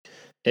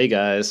Hey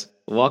guys,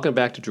 welcome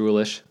back to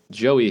Droolish.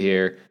 Joey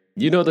here.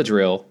 You know the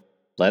drill.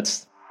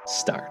 Let's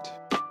start.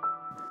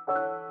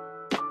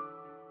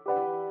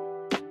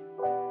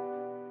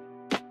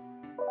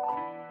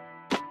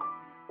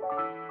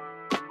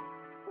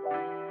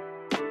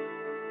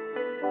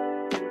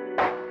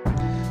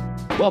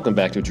 Welcome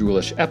back to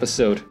Droolish,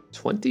 episode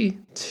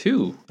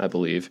 22, I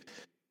believe.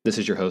 This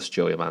is your host,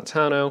 Joey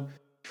Montano.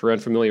 If you're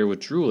unfamiliar with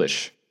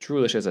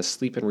Droolish is a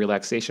sleep and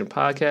relaxation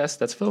podcast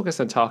that's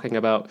focused on talking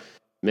about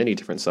many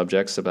different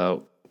subjects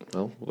about,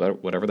 well,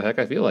 whatever the heck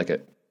I feel like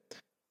it.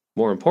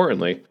 More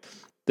importantly,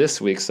 this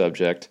week's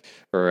subject,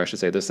 or I should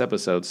say this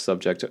episode's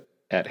subject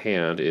at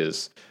hand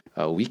is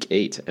Week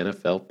 8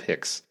 NFL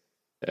picks.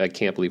 I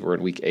can't believe we're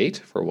in Week 8,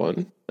 for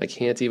one. I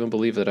can't even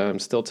believe that I'm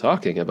still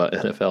talking about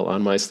NFL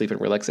on my sleep and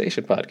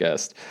relaxation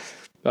podcast.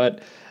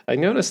 But I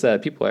noticed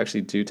that people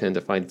actually do tend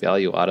to find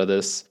value out of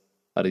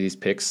these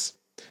picks,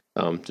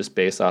 just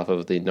based off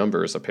of the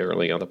numbers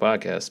apparently on the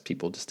podcast.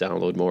 People just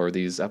download more of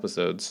these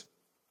episodes.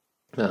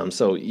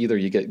 So either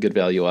you get good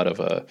value out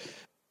of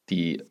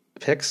the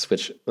picks,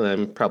 which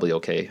I'm probably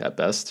okay at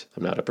best.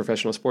 I'm not a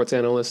professional sports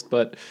analyst,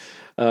 but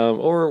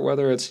or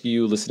whether it's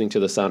you listening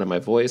to the sound of my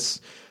voice.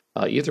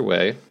 Either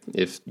way,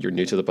 if you're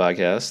new to the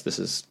podcast, this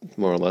is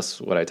more or less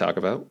what I talk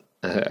about.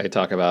 I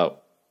talk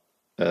about,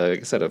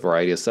 like I said, a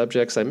variety of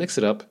subjects. I mix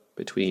it up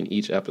between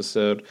each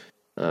episode.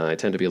 I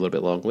tend to be a little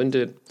bit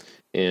long-winded,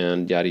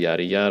 and yada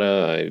yada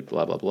yada. I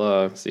blah blah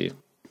blah. See,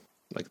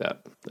 like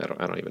that. I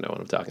don't even know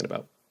what I'm talking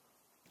about.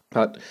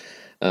 But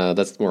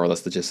that's more or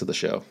less the gist of the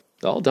show.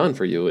 All done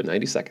for you in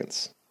 90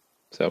 seconds.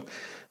 So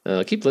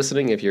keep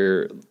listening if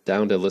you're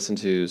down to listen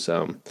to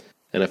some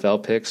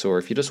NFL picks, or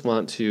if you just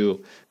want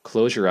to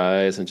close your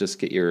eyes and just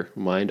get your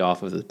mind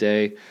off of the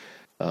day.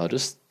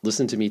 Just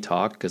listen to me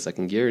talk, because I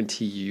can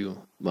guarantee you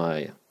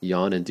my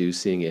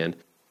yawn-inducing and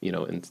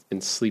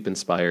and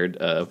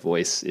sleep-inspired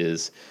voice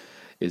is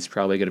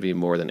probably going to be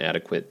more than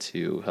adequate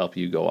to help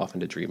you go off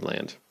into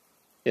dreamland.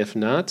 If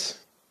not,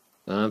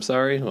 I'm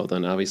sorry. Well,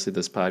 then obviously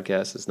this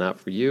podcast is not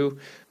for you.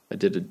 I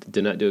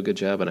did not do a good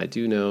job, and I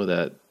do know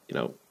that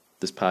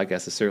this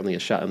podcast is certainly a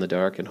shot in the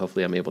dark, and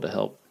hopefully I'm able to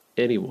help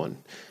anyone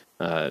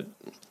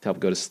help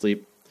go to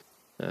sleep.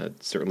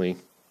 Certainly,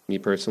 me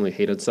personally,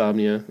 hate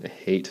insomnia. I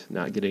hate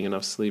not getting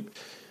enough sleep,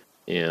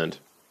 and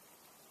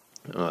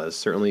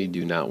certainly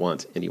do not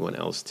want anyone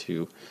else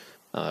to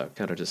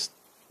kind of just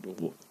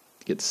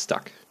get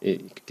stuck.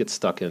 Get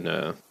stuck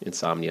in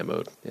insomnia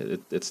mode.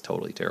 It's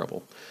totally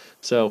terrible.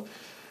 So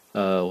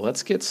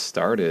let's get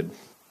started,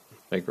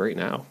 like right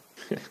now.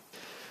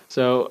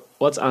 So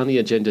what's on the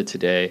agenda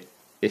today?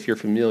 If you're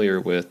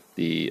familiar with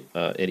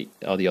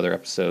all the other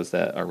episodes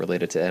that are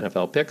related to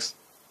NFL picks,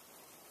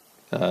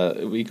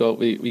 we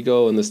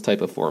go in this type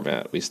of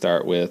format. We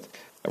start with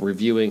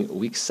reviewing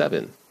Week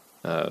 7,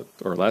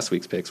 or last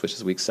week's picks, which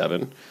is Week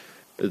 7.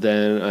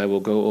 Then I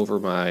will go over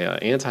my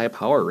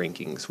anti-power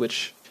rankings,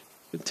 which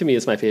to me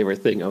is my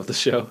favorite thing of the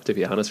show, to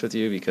be honest with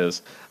you,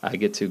 because I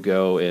get to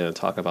go and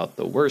talk about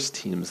the worst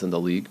teams in the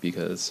league,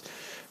 because,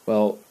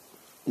 well,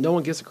 no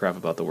one gives a crap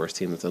about the worst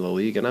teams in the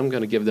league, and I'm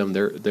going to give them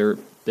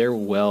their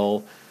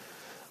well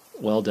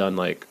done,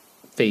 like,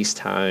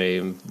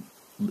 FaceTime,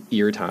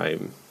 ear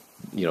time,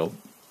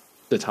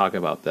 to talk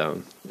about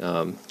them,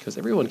 because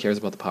everyone cares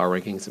about the power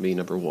rankings to be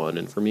number one.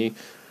 And for me,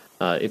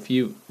 if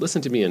you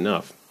listen to me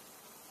enough,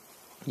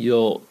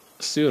 you'll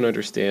soon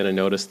understand and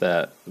notice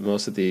that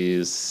most of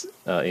these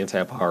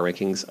anti-power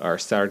rankings are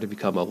starting to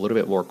become a little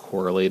bit more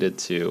correlated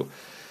to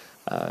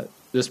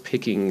just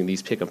picking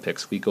these pick 'em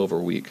picks week over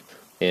week.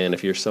 And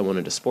if you're someone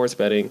into sports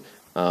betting,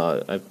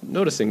 I'm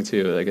noticing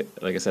too,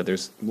 like I said,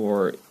 there's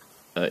more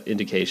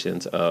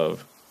indications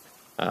of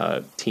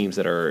teams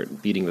that are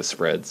beating the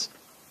spreads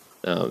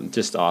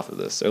just off of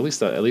this. Or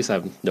at least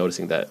I'm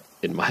noticing that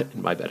in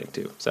my betting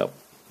too. So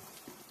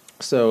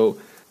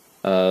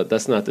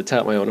that's not to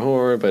tap my own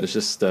horn, but it's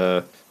just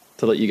to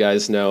let you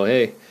guys know,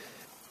 hey,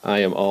 I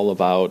am all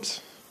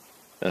about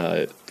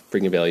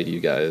bringing value to you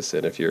guys.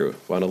 And if you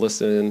want to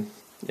listen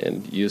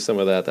and use some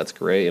of that, that's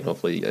great, and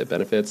hopefully it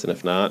benefits. And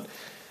if not,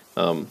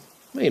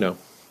 hopefully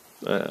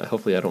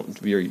I don't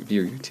veer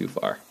you too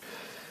far.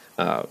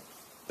 But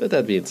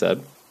that being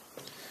said,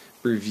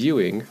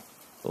 reviewing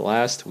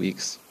last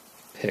week's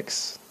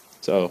picks.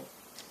 So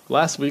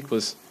last week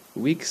was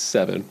Week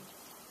 7.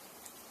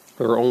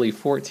 There were only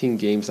 14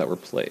 games that were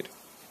played.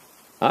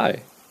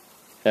 I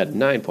had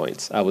 9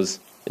 points. I was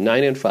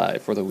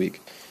 9-5 for the week.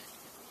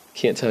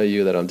 Can't tell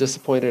you that I'm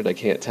disappointed. I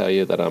can't tell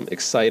you that I'm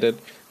excited.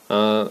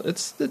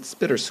 It's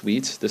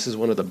bittersweet. This is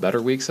one of the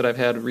better weeks that I've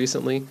had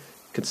recently,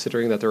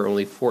 considering that there are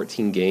only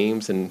 14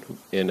 games, and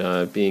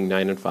being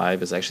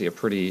 9-5 is actually a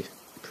pretty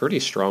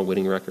strong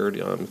winning record.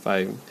 If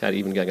I had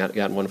even gotten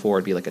 1-4,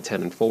 it'd be like a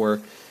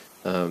 10-4.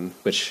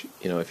 Which,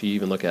 if you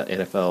even look at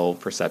NFL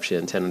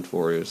perception,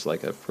 10-4 is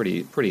like a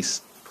pretty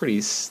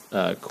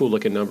cool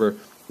looking number.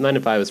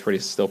 9-5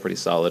 is still pretty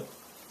solid.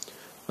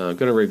 I'm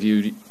going to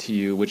review to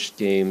you which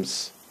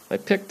games I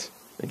picked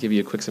and give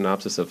you a quick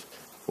synopsis of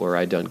where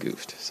I done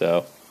goofed.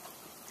 So,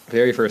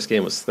 very first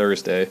game was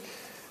Thursday.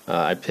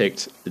 I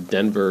picked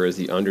Denver as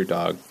the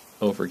underdog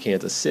over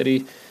Kansas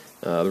City.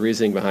 The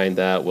reasoning behind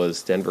that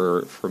was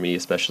Denver, for me,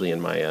 especially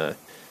in my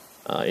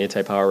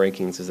anti-power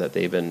rankings, is that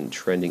they've been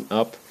trending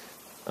up.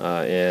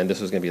 And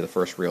this was going to be the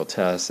first real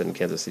test, and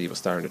Kansas City was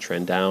starting to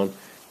trend down.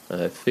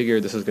 I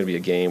figured this was going to be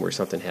a game where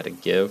something had to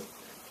give.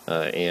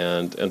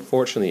 And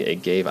unfortunately,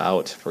 it gave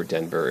out for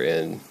Denver,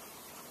 and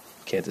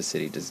Kansas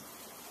City just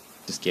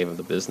gave them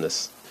the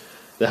business.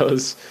 That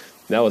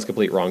was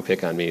complete wrong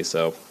pick on me.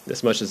 So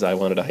as much as I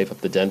wanted to hype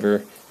up the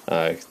Denver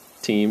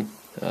team,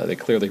 they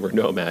clearly were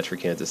no match for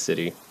Kansas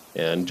City.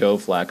 And Joe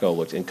Flacco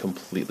looked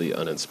completely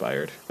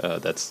uninspired.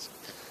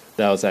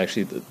 That was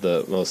actually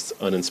the most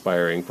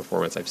uninspiring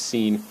performance I've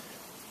seen,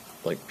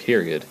 like,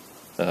 period.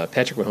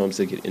 Patrick Mahomes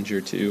did get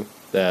injured too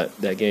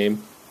that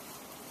game.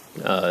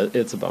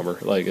 It's a bummer.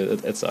 Like,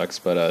 it sucks.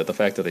 But the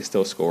fact that they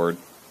still scored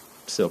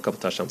a couple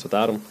touchdowns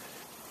without him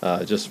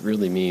just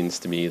really means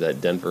to me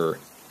that Denver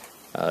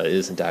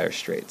is in dire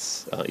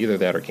straits. Either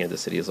that or Kansas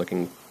City is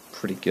looking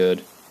pretty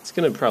good. It's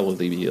going to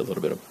probably be a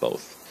little bit of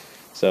both.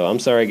 So I'm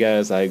sorry,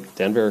 guys.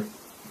 Denver,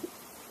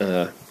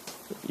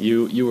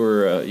 you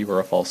were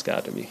a false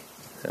god to me.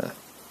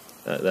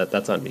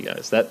 That's on me,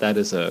 guys.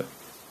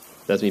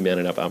 That's me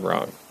manning up. I'm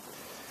wrong.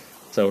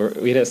 So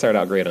we didn't start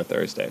out great on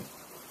Thursday.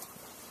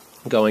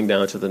 Going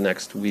down to the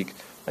next week,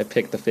 I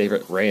picked the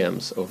favorite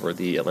Rams over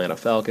the Atlanta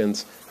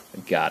Falcons.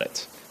 I got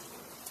it.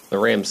 The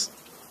Rams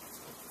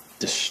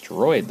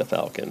destroyed the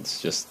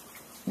Falcons, just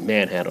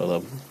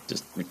manhandled them,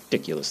 just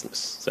ridiculousness.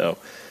 So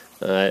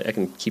I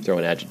can keep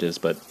throwing adjectives,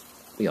 but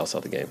we all saw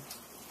the game.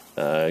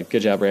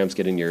 Good job, Rams,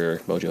 getting your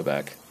mojo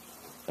back.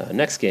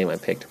 Next game, I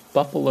picked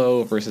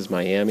Buffalo versus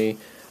Miami.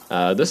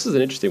 This is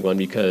an interesting one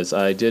because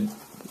I did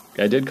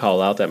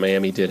call out that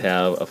Miami did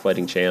have a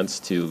fighting chance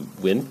to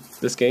win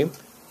this game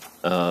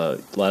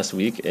last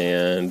week,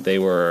 and they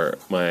were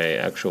my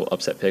actual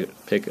upset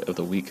pick of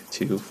the week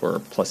too for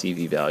plus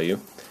EV value.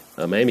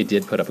 Miami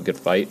did put up a good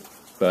fight,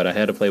 but I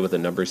had to play with the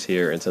numbers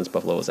here, and since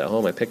Buffalo was at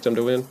home, I picked them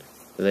to win.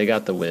 They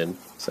got the win,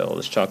 so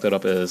let's chalk that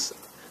as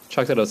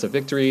a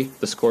victory.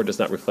 The score does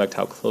not reflect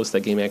how close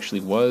that game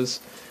actually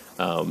was,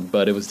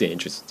 but it was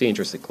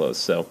dangerously close.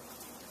 So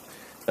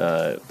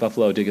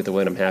Buffalo did get the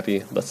win. I'm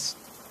happy. Let's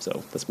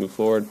move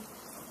forward.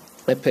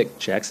 I picked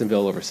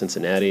Jacksonville over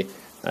Cincinnati.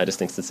 I just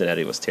think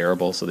Cincinnati was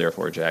terrible, so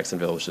therefore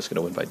Jacksonville was just going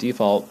to win by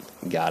default.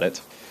 Got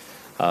it.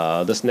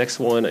 This next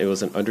one, it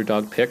was an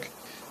underdog pick.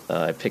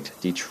 I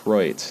picked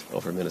Detroit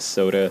over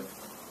Minnesota.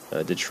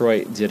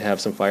 Detroit did have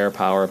some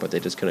firepower, but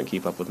they just couldn't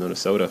keep up with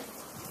Minnesota.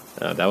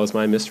 That was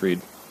my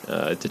misread.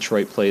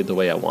 Detroit played the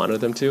way I wanted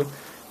them to.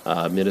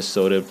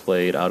 Minnesota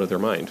played out of their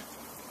mind.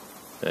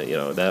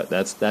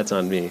 That's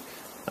on me.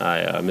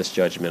 I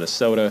misjudged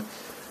Minnesota.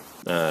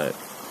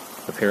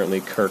 Apparently,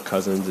 Kirk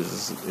Cousins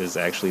is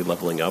actually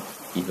leveling up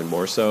even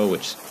more so,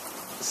 which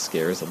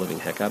scares the living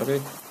heck out of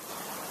me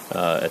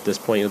at this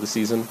point of the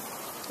season.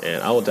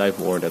 And I will dive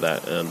more into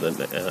that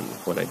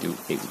when I do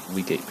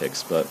week 8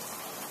 picks. But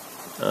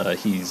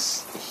he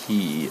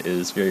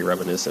is very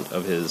reminiscent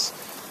of his,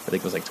 I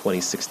think it was like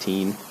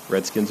 2016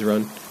 Redskins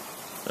run,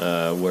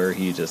 where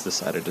he just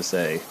decided to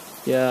say,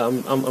 yeah,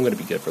 I'm going to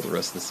be good for the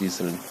rest of the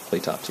season and play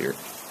top tier.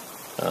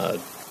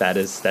 That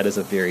is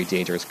a very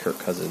dangerous Kirk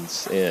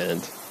Cousins,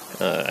 and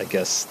I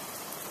guess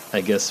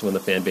when the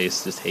fan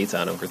base just hates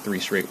on him for 3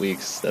 straight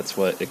weeks, that's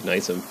what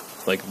ignites him,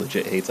 like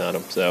legit hates on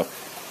him. So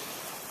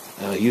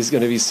he's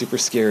going to be super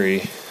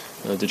scary.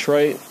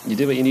 Detroit, you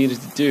did what you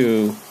needed to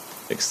do,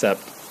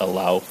 except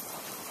allow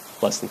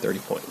less than 30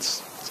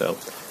 points. So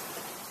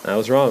I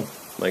was wrong.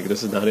 Like,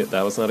 this is not it.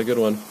 That was not a good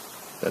one.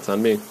 That's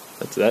on me.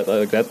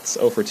 That's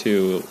 0 for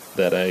 2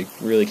 that I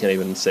really can't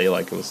even say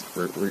like it was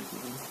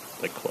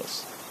like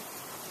close.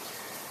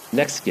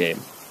 Next game,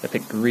 I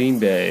picked Green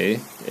Bay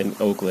and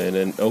Oakland,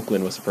 and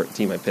Oakland was the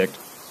team I picked.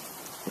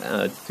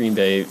 Green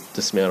Bay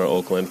dismantled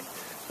Oakland.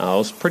 I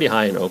was pretty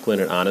high in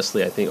Oakland, and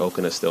honestly, I think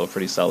Oakland is still a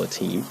pretty solid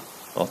team,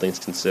 all things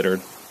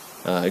considered.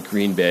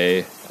 Green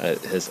Bay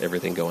has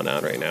everything going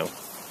on right now.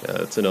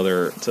 That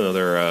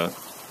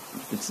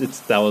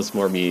was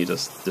more me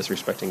just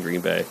disrespecting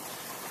Green Bay.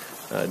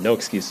 No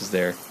excuses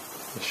there.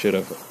 That should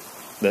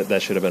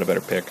have been a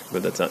better pick,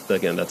 but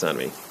that's on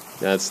me.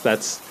 That's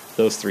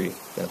those three.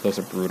 Those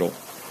are brutal.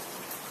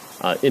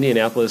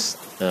 Indianapolis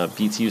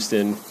beats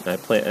Houston. I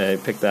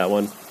picked that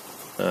one.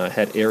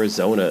 Had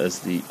Arizona as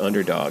the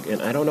underdog,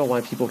 and I don't know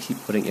why people keep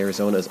putting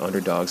Arizona as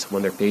underdogs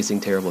when they're facing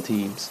terrible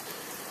teams.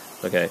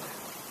 Okay,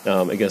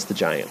 against the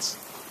Giants.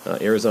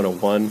 Arizona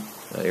won.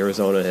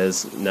 Arizona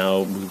has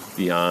now moved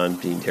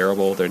beyond being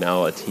terrible. They're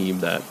now a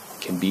team that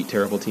can beat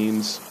terrible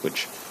teams,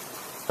 which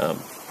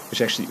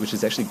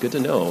is actually good to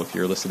know if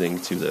you're listening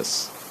to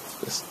this.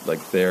 Like,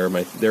 they're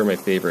my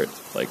favorite,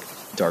 like,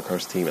 dark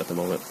horse team at the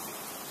moment.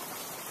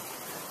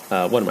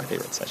 One of my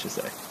favorites, I should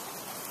say.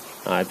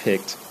 I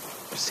picked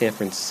San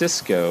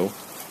Francisco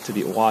to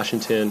beat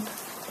Washington.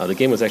 The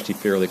game was actually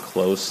fairly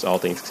close, all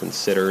things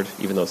considered,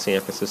 even though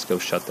San Francisco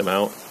shut them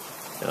out.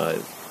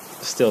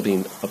 Still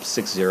being up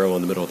 6-0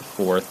 in the middle of the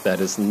fourth, that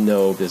is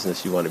no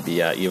business you want to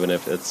be at, even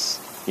if it's,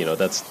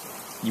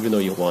 even though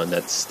you won,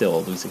 that's still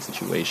a losing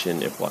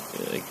situation. If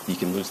you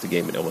can lose the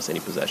game in almost any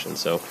possession.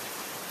 So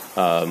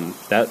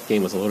that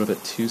game was a little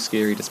bit too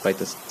scary, despite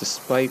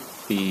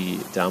the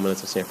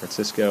dominance of San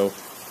Francisco.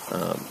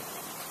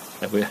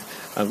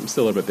 I'm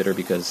still a little bit bitter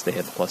because they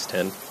had the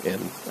 +10,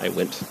 and I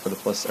went for the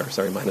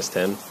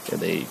 -10,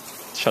 and they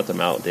shut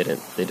them out.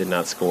 They did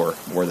not score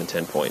more than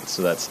 10 points,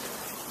 so that's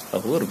a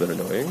little bit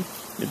annoying,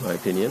 in my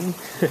opinion.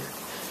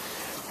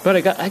 But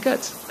I got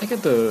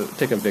the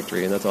pick 'em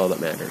victory, and that's all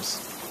that matters.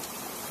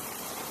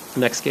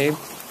 Next game,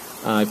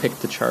 I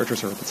picked the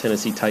Chargers over the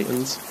Tennessee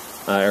Titans.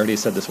 I already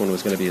said this one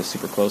was going to be a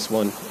super close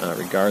one,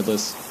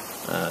 regardless,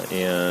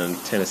 and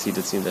Tennessee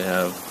did seem to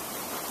have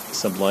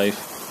some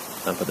life.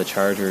 But the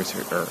Chargers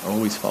are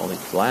always falling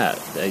flat.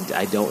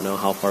 I don't know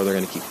how far they're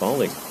going to keep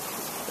falling.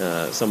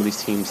 Some of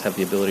these teams have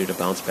the ability to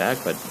bounce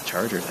back, but the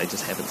Chargers, I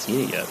just haven't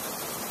seen it yet.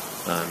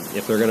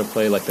 If they're going to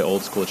play like the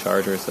old school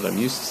Chargers that I'm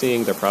used to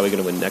seeing, they're probably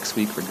going to win next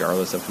week,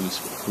 regardless of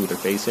who they're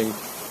facing.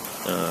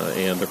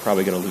 And they're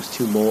probably going to lose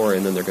 2 more,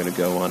 and then they're going to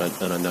go on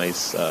a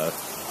nice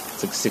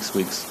it's like 6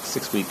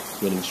 week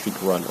winning streak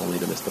run, only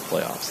to miss the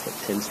playoffs. That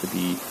tends to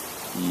be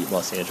the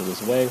Los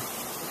Angeles way,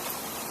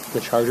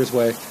 the Chargers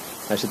way,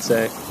 I should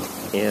say,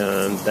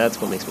 and that's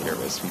what makes me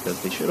nervous, because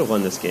they should have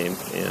won this game,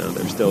 and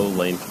they're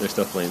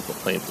still playing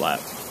flat.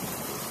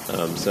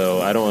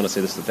 So I don't want to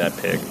say this is a bad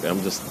pick.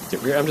 I'm just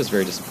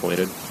very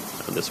disappointed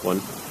on this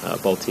one.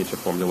 Both teams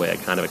performed the way I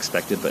kind of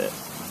expected, but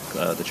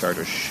the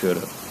Chargers should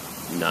have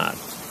not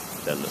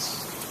done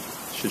this.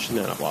 Should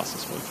not have lost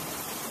this one,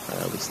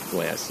 at least the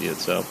way I see it.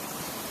 So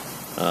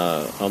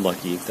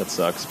unlucky. That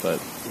sucks, but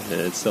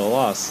it's still a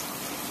loss.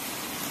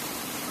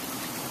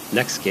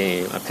 Next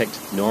game, I picked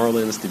New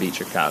Orleans to beat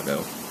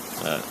Chicago.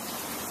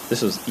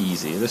 This was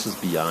easy. This was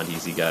beyond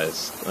easy,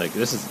 guys. Like,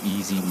 this is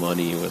easy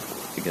money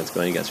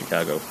going against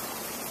Chicago.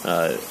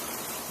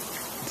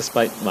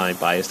 Despite my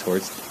bias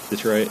towards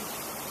Detroit,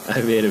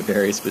 I made it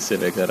very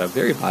specific that I'm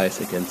very biased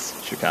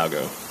against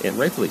Chicago, and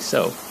rightfully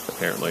so,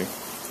 apparently,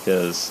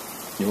 because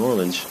New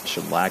Orleans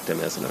shellacked them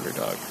as an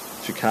underdog.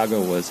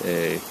 Chicago was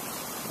I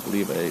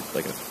believe a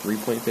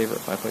 3-point favorite,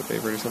 5-point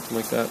favorite, or something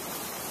like that.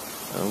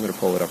 I'm going to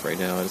pull it up right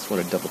now. I just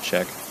want to double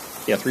check.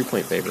 Yeah,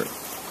 3-point favorite.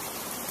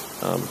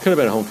 Could have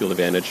been a home field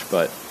advantage,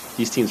 but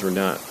these teams were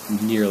not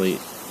nearly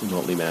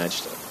remotely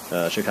matched.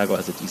 Chicago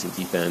has a decent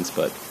defense,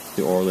 but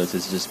New Orleans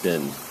has just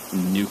been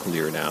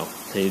nuclear now.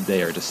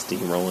 They are just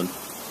steamrolling.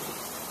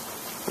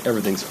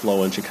 Everything's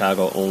flowing.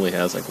 Chicago only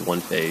has like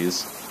 1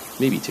 phase,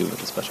 maybe 2 with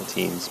the special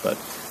teams, but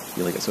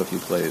you only get so few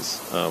plays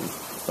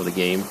of the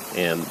game,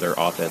 and their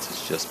offense has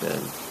just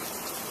been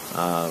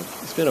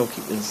it's been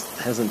okay. It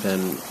hasn't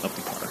been up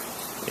to par,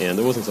 and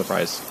I wasn't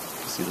surprised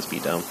to see this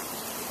beatdown.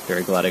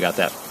 Very glad I got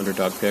that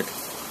underdog pick.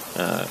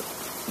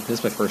 This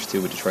is my first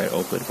 2 with Detroit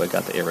open, but I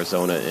got the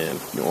Arizona and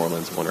New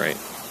Orleans one right,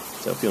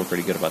 so feeling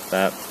pretty good about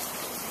that.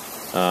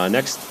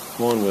 Next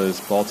one was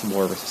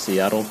Baltimore versus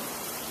Seattle.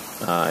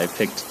 I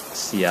picked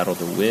Seattle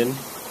to win.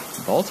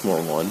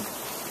 Baltimore won.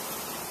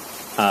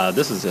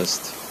 This is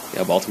just,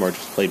 Baltimore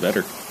just played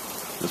better.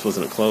 This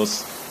wasn't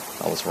close.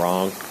 I was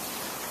wrong.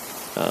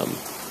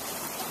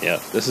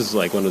 This is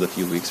like one of the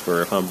few weeks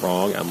where if I'm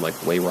wrong, I'm like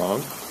way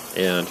wrong,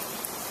 and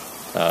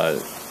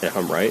if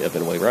I'm right, I've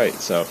been way right.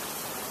 So,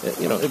 it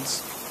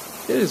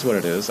is what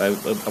it is. I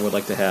would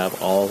like to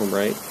have all of them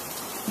right,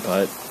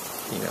 but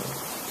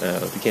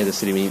the Kansas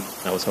City meet,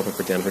 I was hoping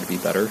for Denver to be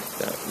better.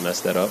 That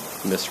messed that up.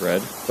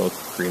 Misread both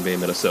Green Bay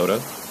and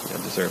Minnesota.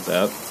 Deserved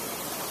that.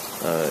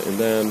 And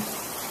then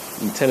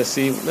in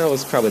Tennessee, that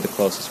was probably the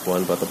closest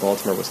one, but the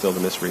Baltimore was still the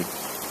misread.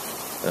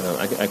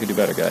 I could do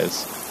better,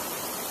 guys.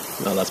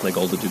 That's my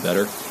goal, to do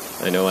better.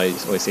 I know I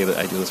always say that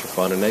I do this for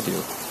fun, and I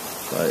do.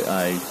 But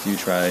I do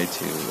try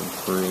to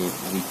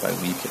improve week by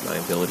week in my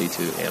ability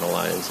to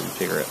analyze and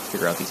figure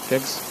out these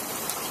picks.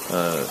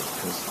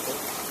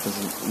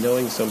 Because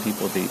knowing some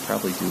people, they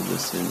probably do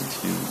listen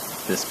to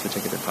this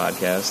particular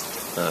podcast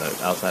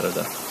outside of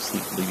the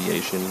sleep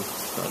alleviation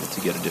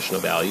to get additional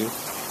value.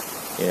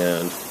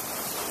 And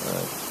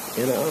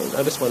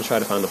I just want to try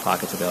to find the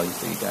pockets of value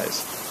for you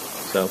guys.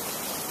 So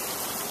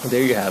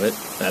there you have it.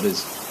 That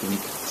is Week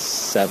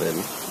 7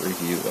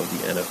 review of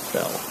the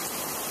NFL.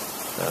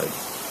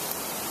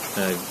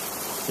 I'm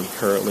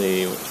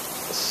currently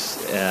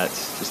at,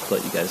 just to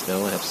let you guys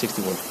know, I have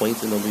 61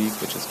 points in the league,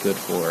 which is good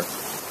for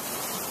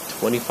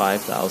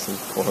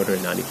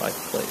 25,495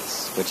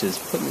 plays, which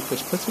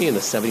puts me in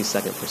the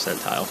 72nd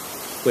percentile,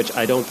 which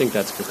I don't think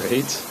that's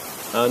great,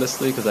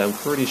 honestly, because I'm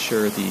pretty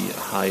sure the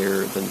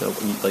higher than I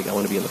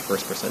want to be in the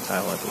first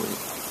percentile, I believe.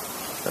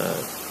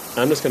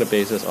 I'm just going to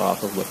base this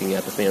off of looking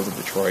at the Fans of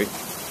Detroit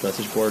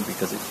message board,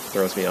 because it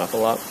throws me off a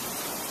lot.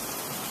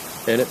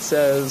 And it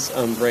says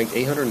I'm ranked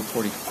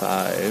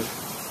 845,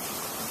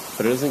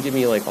 but it doesn't give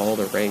me all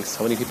the ranks,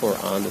 how many people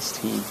are on this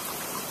team.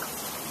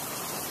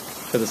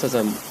 Because it says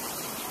I'm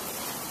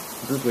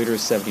group leader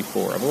is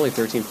 74. I'm only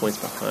 13 points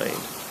behind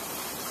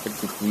the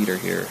group leader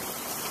here,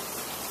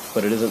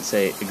 but it doesn't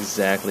say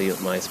exactly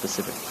my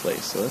specific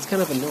place. So that's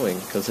kind of annoying,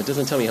 because it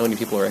doesn't tell me how many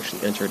people are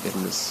actually entered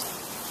in this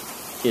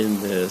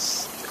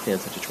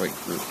fans of Detroit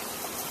group.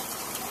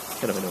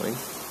 Kind of annoying.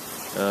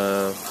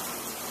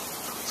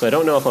 So I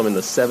don't know if I'm in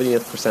the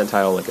 70th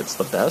percentile, like it's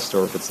the best,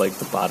 or if it's like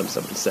the bottom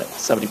 70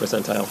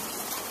 percentile.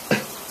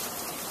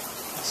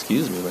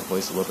 Excuse me, my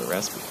voice is a little bit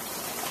raspy.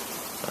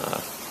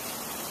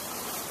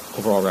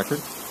 Overall record,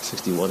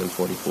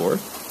 61-44.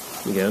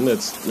 Again,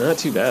 it's not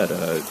too bad.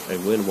 I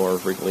win more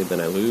frequently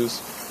than I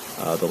lose.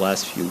 The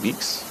last few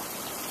weeks,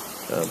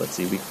 let's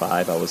see, week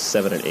 5 I was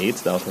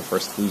 7-8. That was my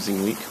first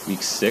losing week.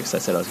 Week 6 I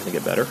said I was going to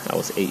get better. I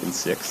was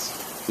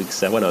 8-6. Week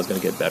 7 I was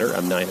going to get better.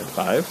 I'm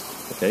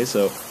 9-5. Okay,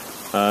 so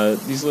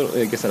these little,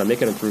 like I said, I'm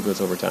making improvements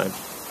over time,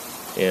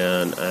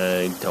 and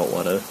I don't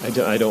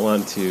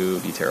want to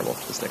be terrible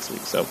this next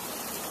week. So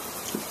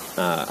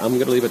I'm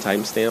going to leave a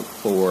timestamp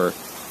for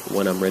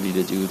when I'm ready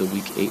to do the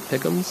week 8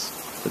 pick'ems.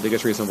 The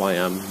biggest reason why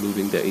I'm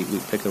moving the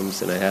 8-week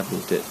pick'ems, and I have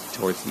moved it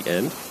towards the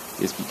end,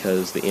 is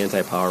because the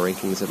anti-power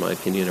rankings, in my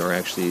opinion, are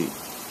actually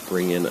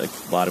bringing a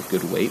lot of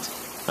good weight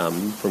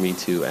for me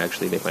to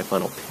actually make my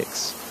final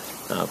picks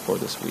for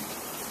this week.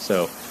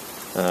 So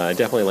I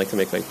definitely like to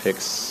make my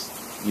picks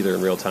either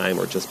in real time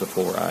or just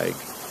before I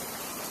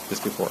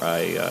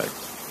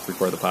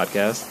record the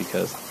podcast,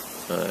 because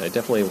I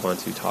definitely want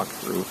to talk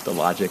through the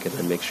logic and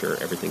then make sure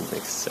everything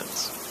makes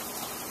sense.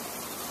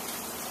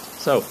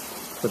 So,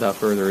 without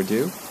further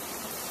ado,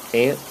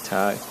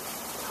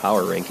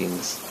 anti-power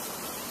rankings.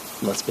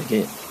 Let's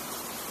begin.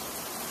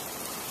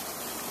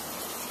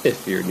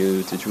 If you're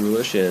new to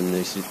Droolish and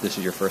this is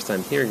your first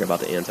time hearing about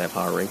the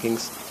anti-power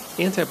rankings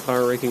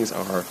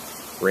are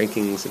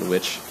rankings in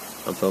which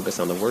I'm focused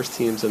on the worst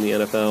teams in the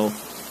NFL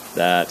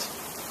that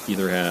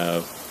either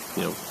have,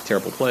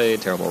 terrible play,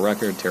 terrible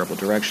record, terrible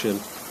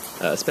direction.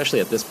 Especially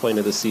at this point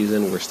of the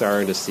season, we're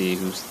starting to see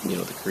who's,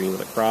 the cream of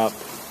the crop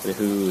and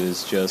who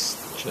is just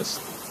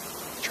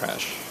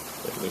trash.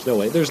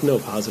 There's no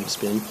positive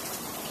spin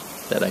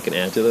that I can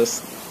add to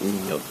this.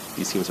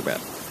 These teams are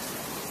bad.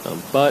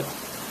 But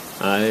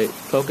I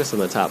focus on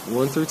the top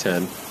 1 through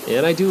 10,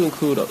 and I do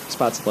include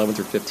spots 11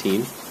 through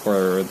 15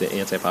 for the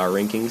anti-power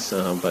rankings,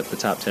 but the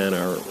top 10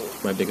 are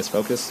my biggest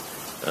focus.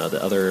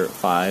 The other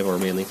 5 are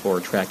mainly for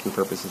tracking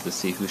purposes to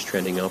see who's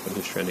trending up and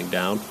who's trending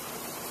down.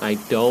 I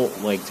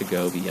don't like to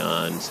go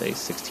beyond, say,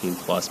 16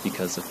 plus,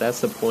 because if that's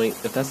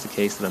the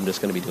case, then I'm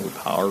just going to be doing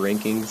power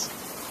rankings,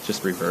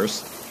 just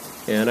reverse.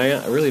 And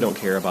I really don't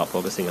care about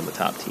focusing on the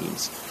top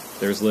teams.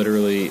 There's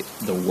literally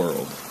the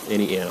world.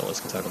 Any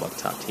analyst can talk about the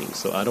top teams,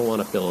 so I don't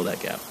want to fill that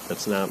gap.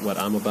 That's not what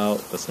I'm about.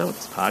 That's not what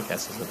this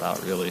podcast is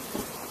about, really.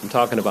 I'm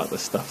talking about the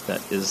stuff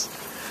that is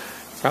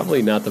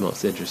probably not the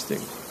most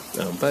interesting,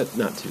 but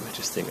not too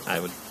interesting, I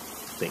would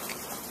think.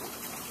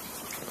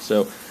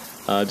 So,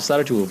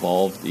 decided to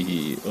evolve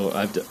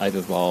I've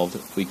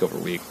evolved week over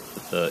week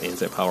the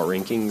anti-power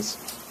rankings.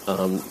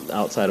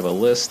 Outside of a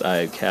list,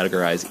 I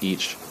categorize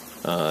each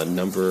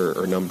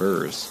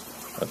numbers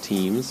of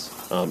teams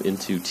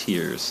into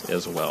tiers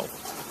as well,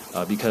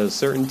 because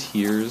certain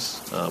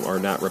tiers are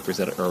not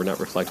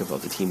reflective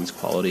of the team's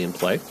quality and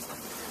play.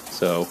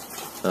 So,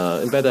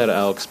 and by that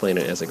I'll explain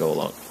it as I go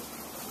along.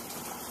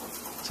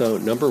 So,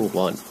 number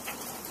 1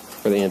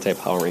 for the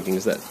anti-power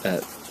rankings that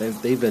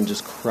they've been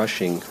just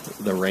crushing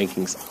the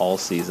rankings all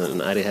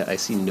season, and I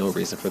see no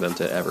reason for them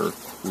to ever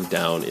move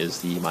down, is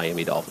the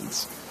Miami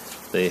Dolphins.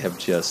 They have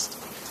just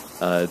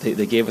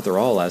they gave it their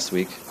all last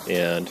week,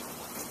 and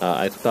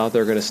I thought they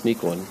were going to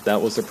sneak one.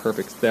 That was the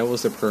perfect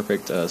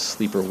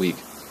sleeper week.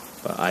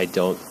 But I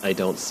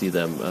don't see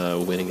them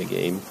winning a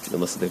game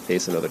unless they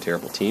face another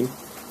terrible team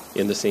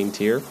in the same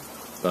tier.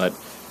 But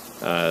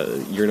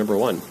you're number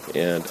 1,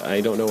 and I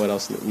don't know what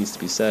else needs to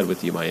be said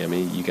with you,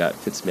 Miami. You got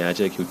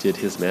Fitzmagic, who did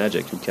his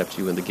magic, who kept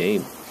you in the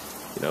game.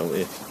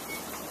 If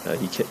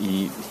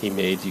he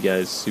made you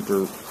guys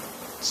super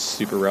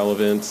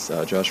relevant.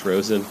 Josh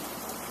Rosen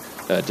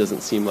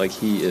doesn't seem like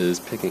he is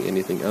picking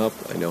anything up.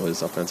 I know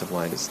his offensive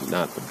line is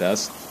not the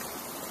best,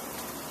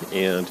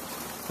 and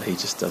he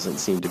just doesn't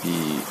seem to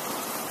be,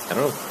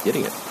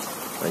 getting it.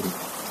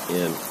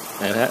 And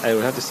I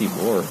would have to see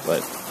more,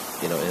 but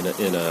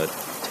in a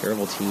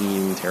terrible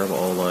team, terrible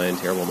O-line,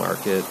 terrible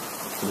market,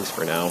 at least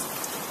for now,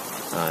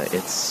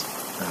 it's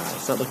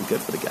not looking good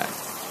for the guy.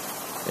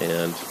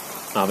 And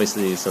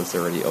obviously, since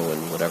they're already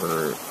 0-,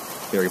 whatever,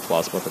 very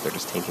plausible that they're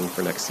just tanking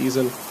for next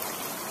season.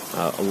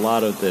 A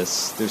lot of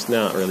this, there's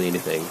not really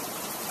anything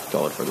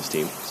going for this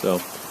team. So,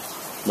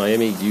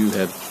 Miami, you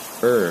have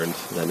earned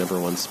that number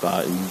 1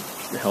 spot, and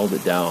you held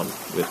it down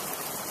with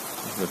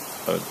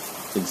an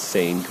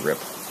insane grip,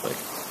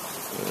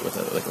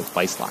 with a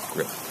vice lock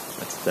grip.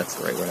 That's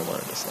the right word I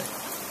wanted to say.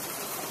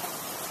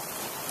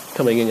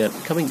 Coming in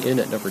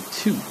at number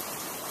 2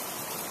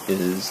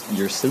 is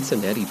your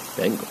Cincinnati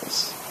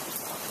Bengals.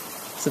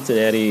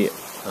 Cincinnati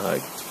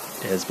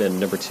has been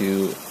number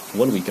 2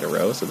 1 week in a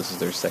row, so this is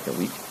their second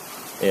week.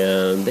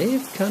 And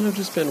they've kind of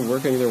just been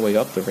working their way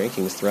up the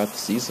rankings throughout the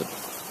season.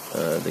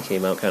 They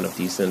came out kind of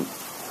decent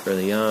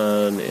early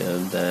on,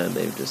 and then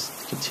they've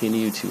just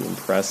continued to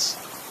impress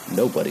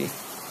nobody,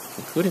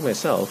 including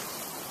myself,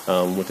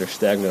 with their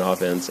stagnant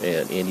offense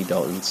and Andy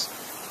Dalton's.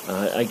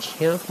 I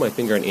can't put my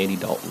finger on Andy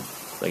Dalton.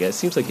 Like, it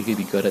seems like he could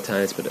be good at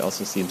times, but it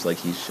also seems like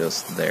he's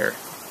just there.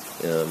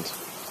 And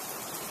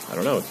I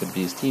don't know, it could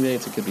be his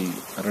teammates, it could be,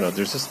 I don't know,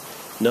 there's just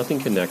nothing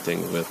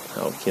connecting with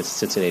how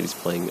Cincinnati's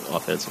playing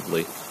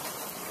offensively.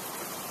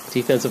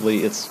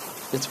 Defensively, it's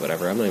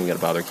whatever. I'm not even going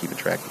to bother keeping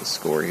track of the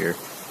score here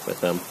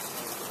with them.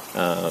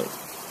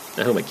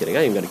 Who am I kidding?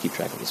 I ain't even going to keep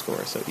track of the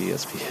score, so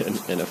ESPN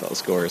NFL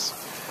scores.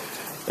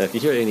 If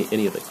you hear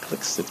any of the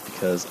clicks, it's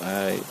because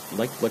I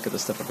like to look at the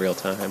stuff in real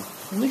time.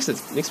 It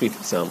makes me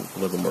sound a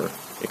little more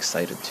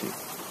excited too,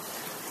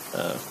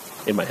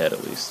 in my head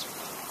at least.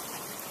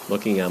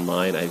 Looking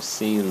online, I've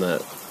seen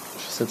that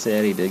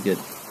Cincinnati did get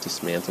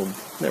dismantled.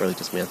 Not really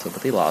dismantled,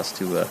 but they lost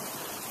to a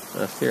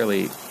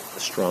fairly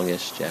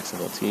strongish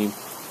Jacksonville team.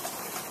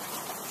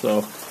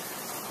 So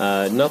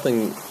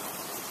nothing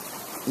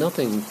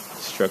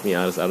struck me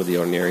out as out of the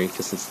ordinary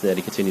because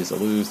Cincinnati continues to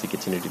lose. They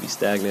continue to be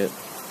stagnant.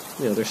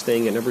 They're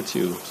staying at number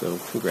 2, so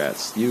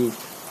congrats. You've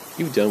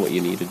done what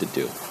you needed to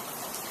do.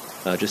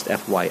 Just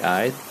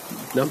FYI,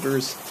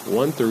 numbers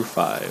 1 through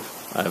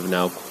 5, I've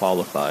now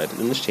qualified,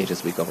 and this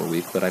changes week over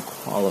week, but I've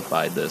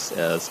qualified this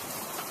as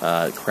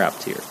crap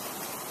tier.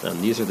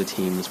 These are the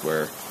teams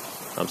where,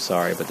 I'm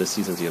sorry, but this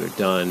season's either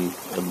done,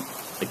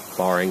 like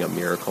barring a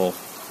miracle.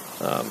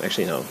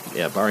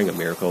 Barring a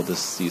miracle, this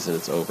season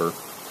it's over,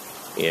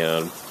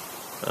 and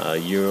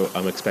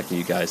I'm expecting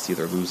you guys to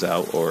either lose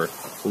out or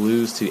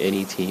lose to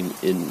any team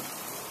in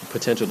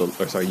potential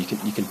you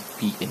can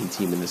beat any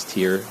team in this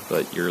tier,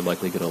 but you're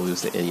likely going to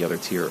lose to any other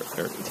tier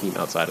or team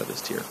outside of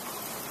this tier.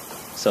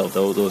 So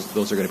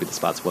those are going to be the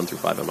spots 1 through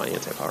 5 on my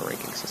anti-power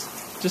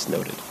rankings. Just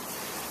noted.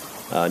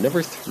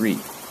 Number 3.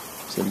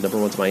 So number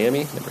 1's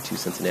Miami. Number 2,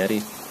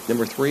 Cincinnati.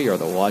 Number 3 are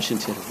the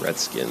Washington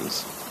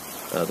Redskins.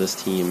 This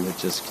team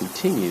just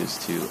continues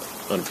to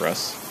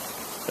unpress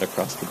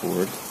across the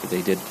board.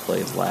 They did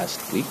play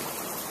last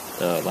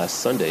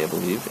Sunday, I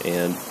believe,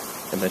 and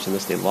I mentioned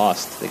this, they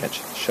lost. They got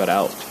shut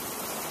out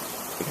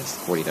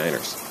against the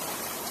 49ers.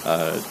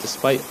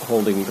 Despite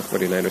holding the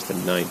 49ers to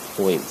 9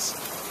 points,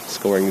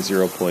 scoring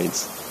 0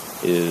 points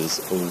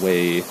is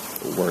way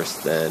worse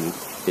than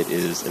it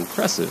is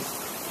impressive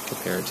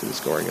compared to the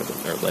scoring of them,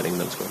 or letting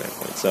them score 9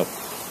 points. So,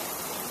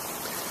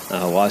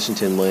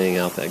 Washington laying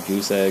out that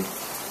goose egg,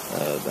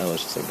 that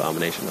was just an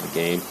abomination of a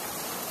game.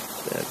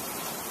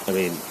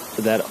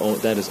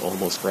 That is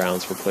almost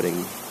grounds for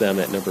putting them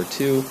at number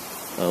 2.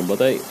 But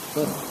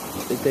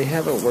they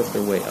haven't worked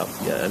their way up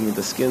yet. I mean,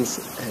 the Skins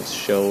has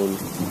shown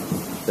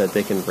that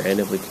they can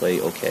randomly play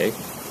okay,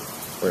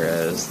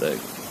 whereas the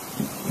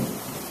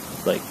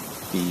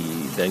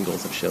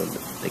Bengals have shown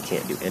that they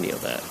can't do any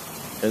of that.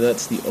 And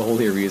that's the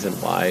only reason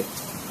why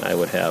I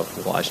would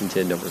have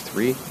Washington number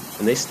 3,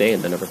 and they stay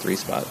in the number 3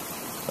 spot.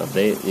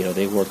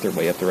 They worked their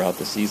way up throughout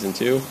the season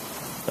too.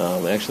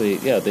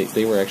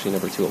 They were actually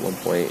number 2 at one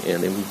point,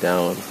 and they moved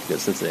down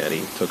because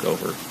Cincinnati took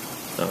over.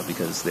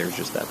 Because they're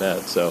just that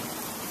bad. So,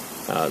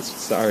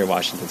 sorry,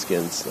 Washington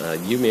Skins.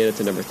 You made it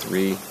to number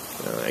 3.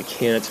 I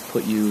can't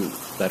put you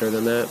better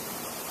than that,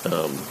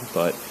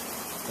 but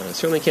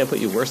certainly can't put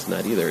you worse than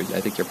that either.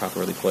 I think you're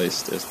properly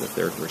placed as the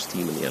 3rd worst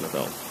team in the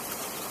NFL.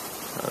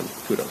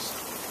 Kudos.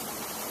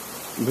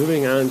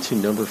 Moving on to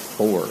number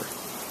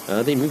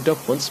 4. They moved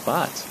up 1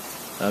 spot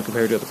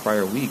compared to the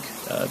prior week.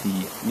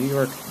 The New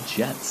York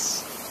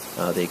Jets.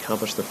 They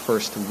accomplished their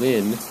first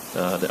win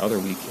the other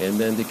week, and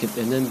then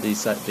they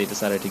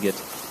decided to get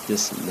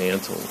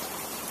dismantled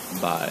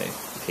by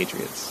the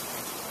Patriots.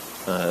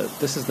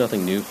 This is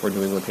nothing new for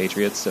New England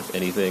Patriots. If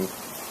anything,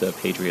 the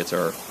Patriots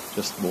are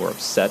just more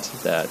upset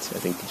that I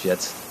think the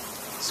Jets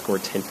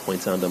scored 10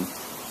 points on them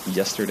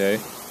yesterday,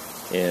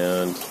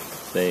 and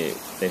they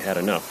had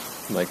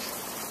enough.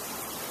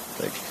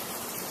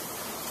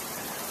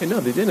 No,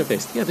 they didn't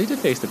face. Yeah, they did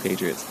face the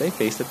Patriots. They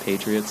faced the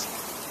Patriots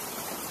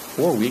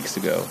 4 weeks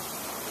ago.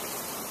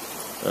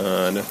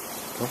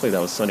 Hopefully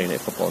that was Sunday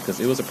Night Football, because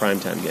it was a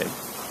primetime game.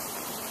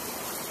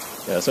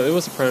 Yeah, so it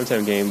was a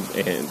primetime game,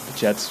 and the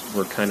Jets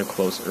were kind of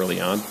close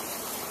early on,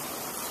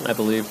 I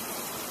believe.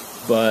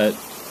 But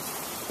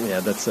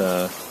yeah, that's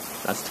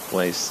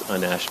twice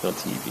on national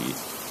TV.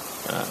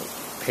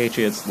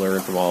 Patriots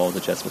learn from all of the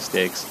Jets'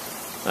 mistakes.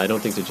 I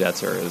don't think the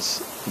Jets are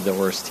the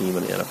worst team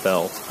in the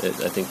NFL.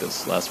 I think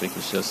this last week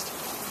was just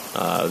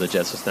the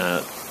Jets was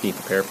not being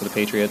prepared for the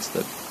Patriots.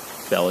 The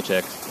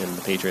Belichick and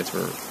the Patriots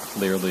were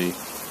clearly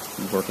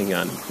working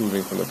on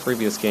improving from the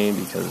previous game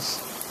because,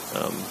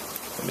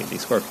 they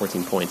scored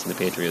 14 points, and the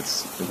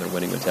Patriots, in their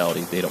winning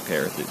mentality, they don't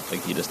care.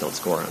 You just don't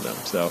score on them.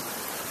 So,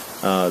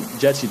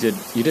 Jets, you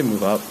did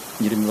move up.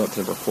 You did move up to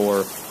number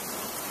 4.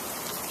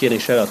 Getting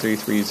shut out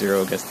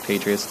 3-0 against the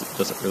Patriots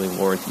doesn't really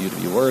warrant you to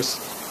be worse.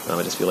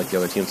 I just feel like the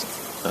other teams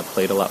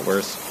played a lot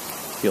worse.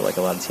 I feel like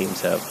a lot of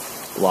teams have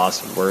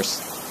lost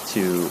worse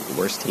to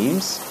worse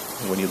teams.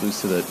 And when you lose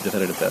to the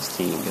definitive best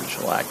team, you get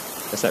shellacked.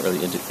 That's not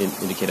really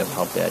indicative of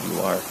how bad you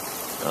are.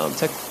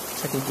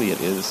 Technically it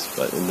is,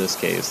 but in this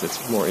case,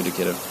 it's more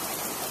indicative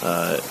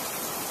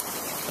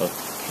of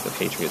the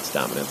Patriots'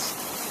 dominance.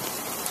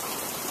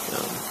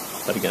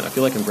 But again, I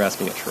feel like I'm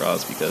grasping at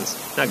straws because,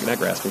 not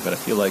grasping, but I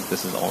feel like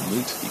this is all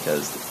moot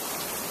because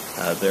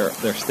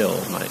they're still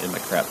in my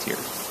crap tier,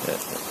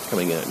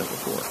 coming in at number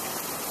 4.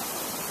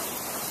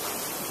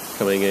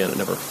 Coming in at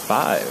number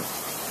 5,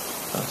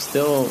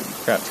 still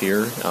crap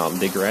tier.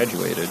 They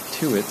graduated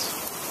to it,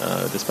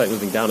 despite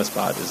moving down a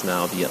spot, is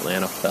now the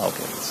Atlanta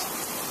Falcons.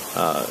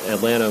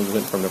 Atlanta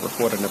went from number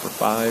 4 to number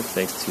 5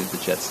 thanks to the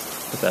Jets'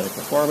 pathetic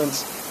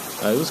performance.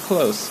 It was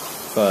close,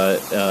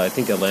 but I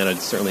think Atlanta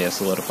certainly has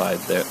solidified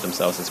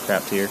themselves as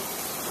crap tier.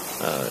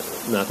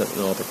 Not that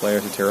all their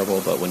players are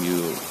terrible, but when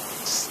you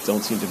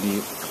don't seem to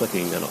be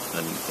clicking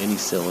on any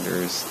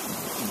cylinders,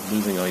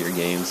 losing all your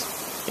games,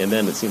 and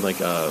then it seemed like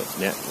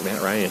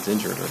Matt Ryan's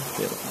injured, or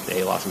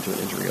they lost him to an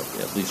injury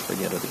at least for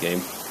the end of the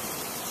game.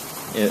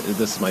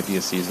 This might be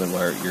a season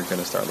where you're going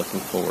to start looking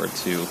forward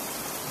to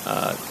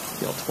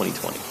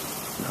 2020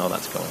 and how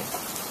that's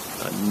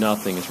going.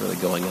 Nothing is really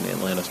going in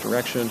Atlanta's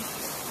direction.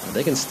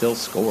 They can still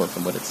score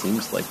from what it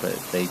seems like, but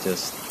they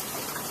just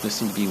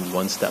seem to be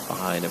one step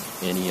behind of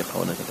any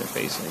opponent that they're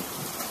facing.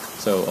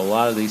 So a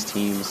lot of these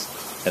teams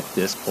at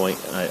this point,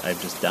 I've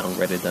just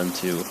downgraded them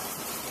to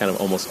kind of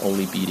almost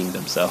only beating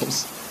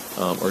themselves,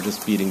 or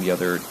just beating the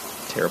other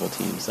terrible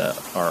teams that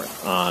are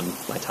on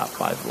my top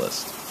 5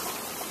 list.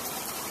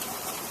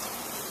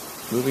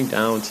 Moving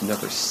down to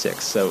number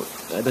 6. So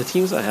the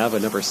teams I have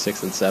at number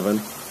 6 and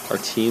 7 are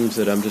teams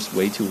that I'm just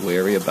way too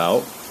wary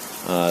about.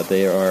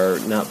 They are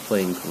not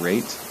playing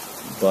great,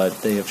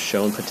 but they have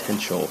shown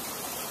potential.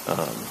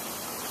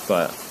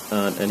 But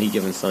on any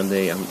given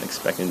Sunday, I'm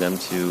expecting them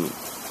to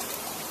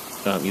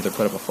either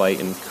put up a fight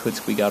and could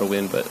squeak out a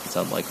win, but it's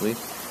unlikely.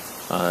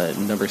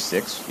 Number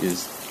 6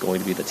 is going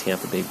to be the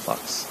Tampa Bay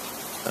Bucks.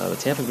 The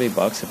Tampa Bay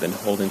Bucks have been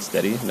holding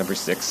steady, number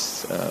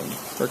 6,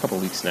 for a couple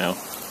weeks now.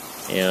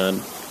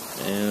 And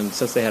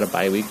since they had a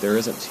bye week, there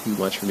isn't too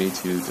much for me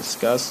to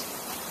discuss.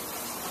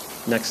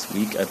 Next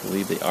week, I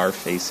believe they are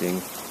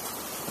facing...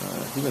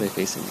 who are they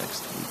facing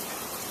next week?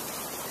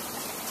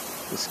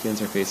 The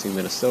Skins are facing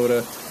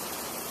Minnesota,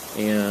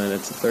 and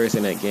it's a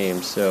Thursday night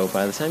game. So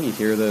by the time you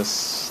hear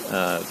this,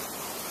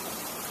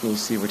 we'll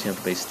see where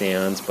Tampa Bay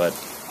stands. But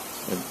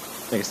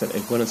like I said,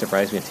 it wouldn't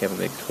surprise me if Tampa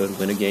Bay could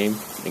win a game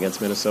against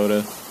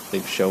Minnesota.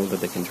 They've shown that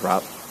they can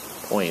drop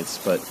points,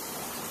 but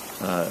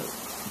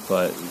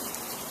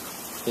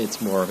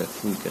it's more of a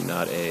fluke and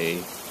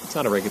it's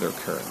not a regular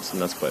occurrence.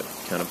 And that's what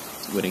kind of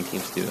winning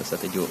teams do, is that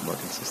they do it more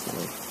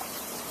consistently.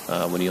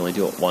 When you only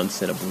do it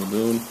once in a blue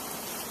moon,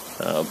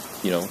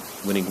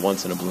 winning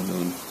once in a blue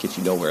moon gets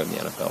you nowhere in the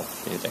NFL.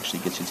 It actually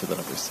gets you to the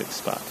number 6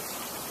 spot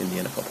in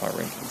the NFL power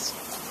rankings.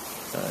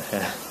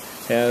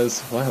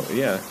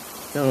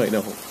 No,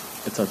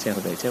 it's on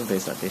Tampa Bay. Tampa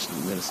Bay's not facing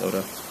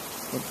Minnesota.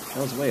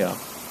 That was way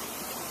off.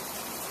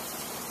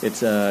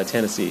 It's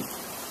Tennessee.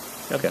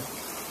 Okay.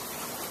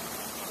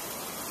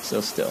 So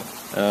still,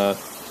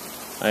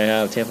 I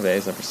have Tampa Bay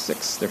as number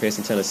 6. They're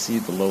facing Tennessee,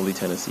 the lowly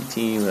Tennessee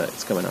team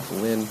that's coming off a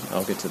win.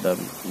 I'll get to them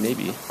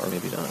maybe, or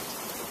maybe not,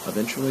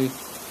 eventually.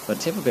 But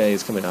Tampa Bay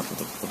is coming off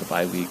with a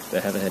bye week. They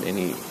haven't had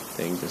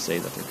anything to say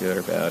that they're good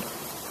or bad.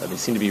 They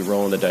seem to be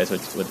rolling the dice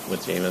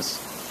with Jameis.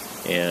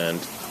 And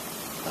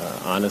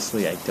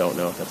honestly, I don't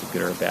know if that's a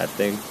good or a bad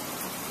thing.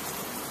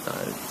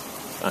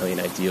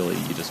 Ideally,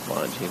 you just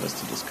want Jameis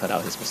to just cut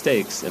out his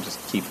mistakes and just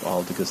keep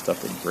all the good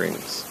stuff that he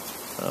brings.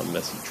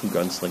 That's a true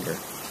gunslinger.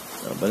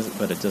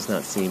 But it does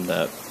not seem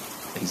that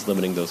he's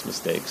limiting those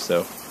mistakes.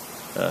 So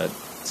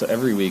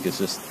every week is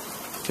just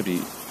could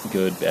be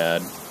good,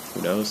 bad,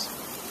 who knows?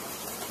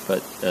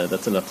 But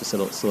that's enough to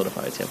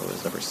solidify Tampa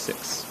as number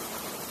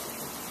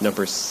 6.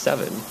 Number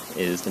 7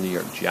 is the New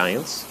York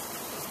Giants.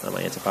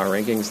 My anti-power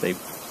rankings, they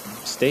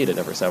stayed at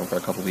number 7 for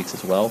a couple weeks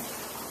as well.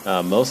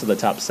 Most of the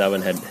top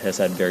 7 has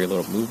had very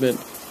little movement,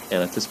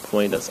 and at this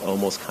point, that's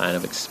almost kind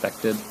of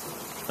expected.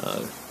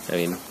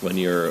 When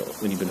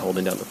you've been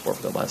holding down the fort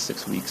for the last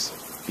 6 weeks,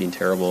 being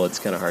terrible, it's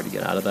kind of hard to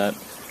get out of that.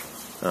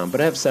 But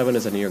I have 7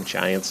 as the New York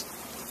Giants.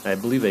 I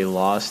believe they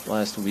lost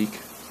last week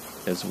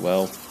as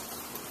well,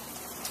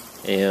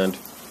 and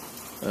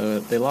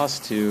they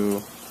lost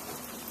to.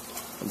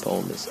 I'm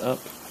pulling this up.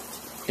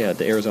 Yeah,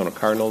 the Arizona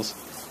Cardinals,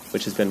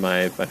 which has been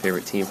my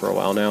favorite team for a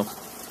while now.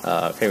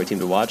 Favorite team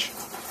to watch,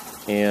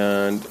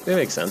 and it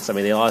makes sense.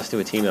 They lost to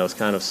a team that was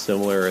kind of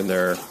similar in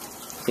their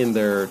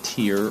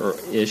tier or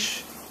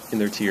ish. In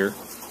their tier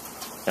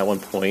at one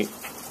point,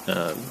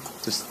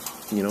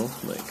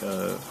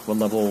 one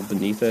level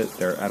beneath it.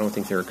 I don't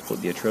think they're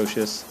completely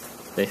atrocious.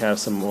 They have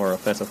some more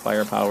offensive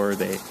firepower.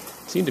 They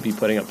seem to be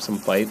putting up some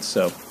fights.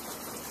 So,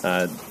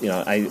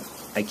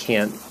 I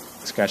can't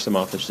scratch them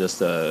off as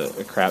just a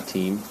crap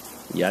team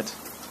yet.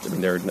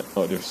 They're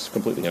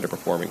completely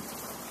underperforming,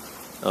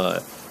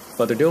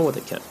 but they're doing what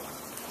they can,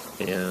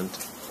 and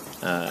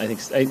I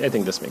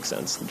think this makes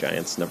sense. The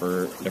Giants,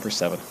 number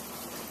 7.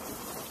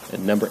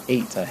 And number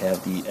 8, I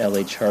have the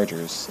LA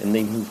Chargers, and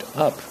they moved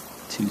up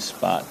 2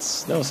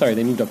 spots. No, sorry,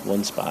 they moved up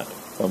 1 spot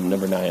from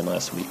number 9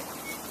 last week.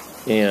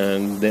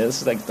 And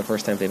this is like the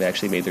first time they've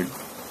actually made their,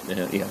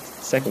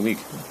 second week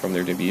from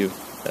their debut.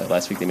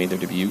 Last week they made their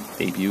debut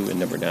at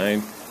number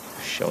 9,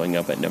 showing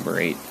up at number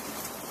 8.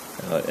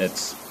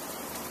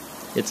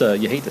 it's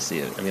you hate to see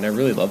it. I mean, I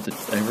really love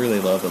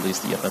at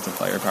least the offensive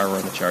firepower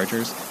on the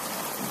Chargers,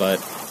 but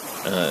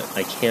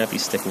I can't be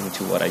sticking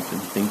to what I've been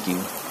thinking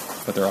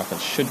what their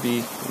offense should be.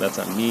 And that's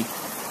on me.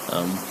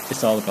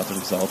 It's all about the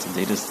results, and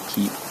they just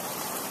keep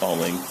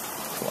falling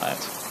flat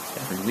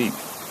every week.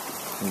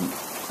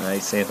 And I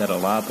say that a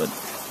lot, but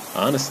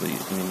honestly,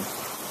 I mean,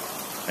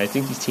 I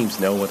think these teams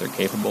know what they're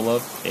capable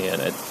of,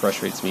 and it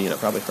frustrates me, and it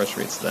probably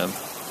frustrates them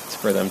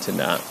for them to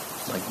not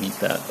meet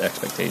that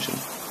expectation.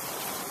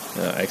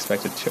 I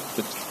expected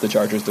the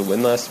Chargers to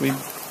win last week.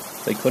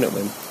 They couldn't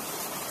win.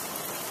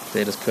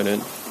 They just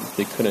couldn't.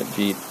 They couldn't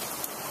beat.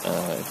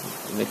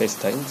 They faced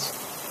the Titans.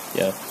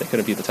 Yeah, they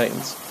couldn't beat the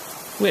Titans.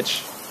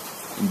 Which,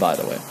 by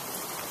the way,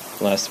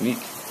 last week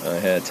I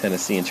had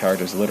Tennessee and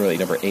Chargers literally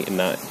number 8 and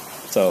 9.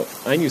 So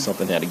I knew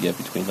something had to give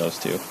between those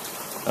two.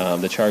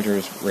 The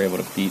Chargers were able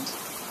to beat.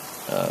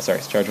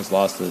 The Chargers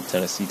lost to the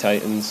Tennessee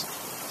Titans,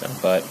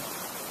 but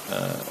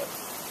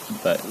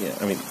yeah,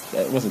 I mean,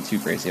 it wasn't too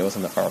crazy. It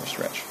wasn't that far of a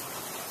stretch.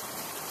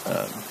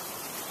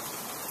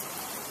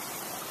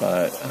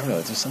 But I don't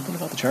know. There's something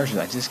about the Chargers.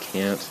 I just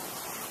can't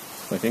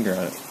put my finger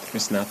on it. They're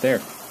just not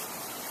there.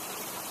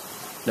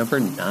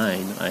 Number 9,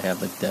 I have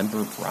the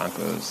Denver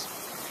Broncos.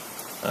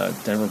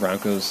 Denver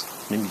Broncos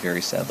made me very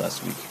sad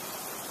last week.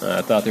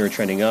 I thought they were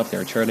trending up. They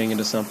were turning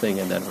into something,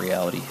 and then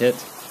reality hit.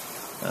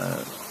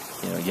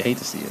 You hate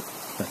to see it.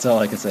 That's all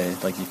I can say.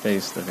 Like, you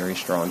faced a very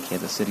strong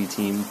Kansas City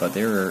team, but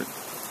they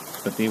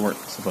weren't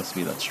supposed to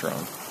be that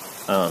strong.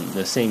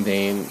 The same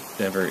vein,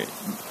 Denver,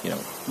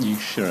 you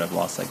shouldn't have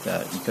lost like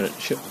that. You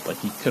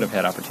could have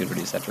had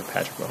opportunities after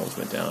Patrick Mahomes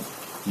went down.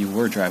 You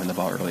were driving the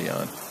ball early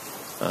on.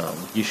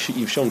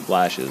 You've shown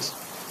flashes,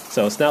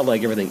 so it's not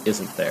like everything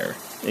isn't there.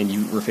 And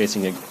you're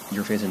facing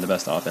the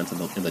best offense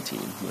in the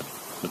team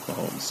with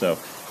Mahomes. So,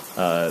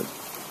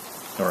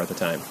 or at the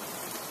time,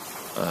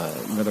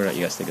 whether or not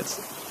you guys think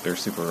they're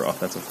super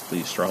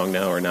offensively strong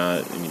now or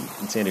not, I mean,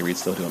 Sandy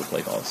Reid's still doing the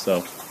play calls.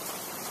 So,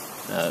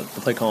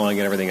 the play calling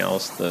and everything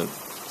else, the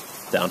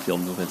downfield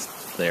movements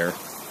there,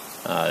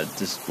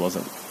 just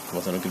wasn't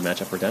a good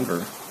matchup for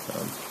Denver.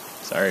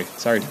 Sorry,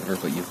 Denver,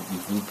 but you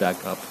moved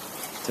back up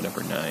to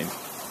number 9.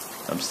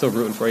 I'm still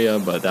rooting for you,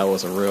 but that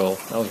was a real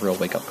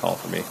wake up call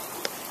for me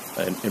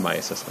in my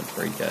assessment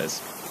for you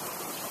guys.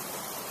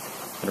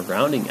 And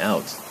rounding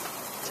out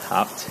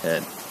top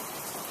 10,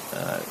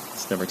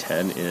 number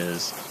 10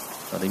 is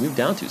they moved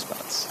down 2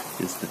 spots.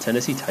 Is the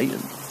Tennessee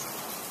Titans.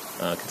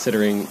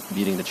 Considering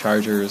beating the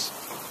Chargers,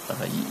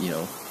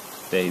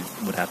 they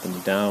would have to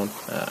move down.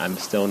 I'm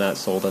still not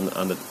sold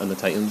on the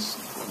Titans.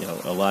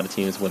 A lot of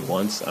teams win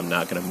once. I'm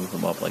not going to move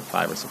them up like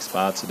 5 or 6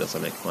 spots. It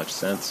doesn't make much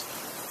sense.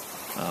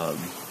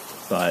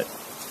 But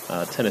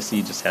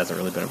Tennessee just hasn't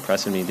really been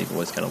impressing me. They've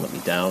always kind of let me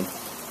down.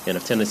 And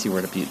if Tennessee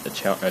were to beat a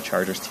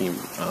Chargers team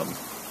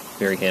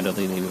very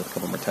handily, maybe with a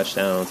couple more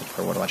touchdowns, if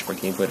I were to watch more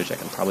game footage, I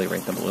can probably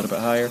rank them a little bit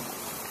higher.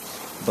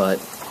 But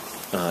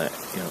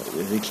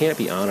they can't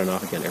be on and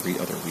off again every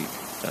other week,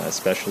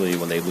 especially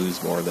when they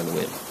lose more than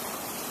win.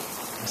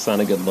 It's not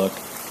a good look.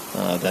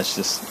 That's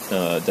just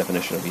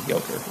definition of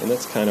mediocre. And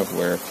that's kind of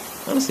where,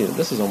 honestly,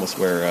 this is almost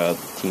where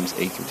teams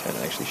 8 through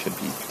 10 actually should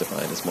be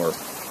defined as more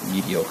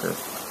mediocre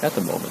at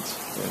the moment.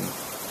 And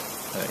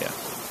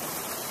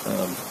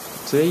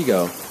so there you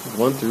go.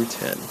 1 through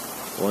 10.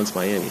 1's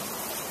Miami.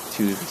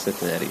 2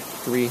 Cincinnati.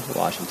 3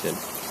 Washington.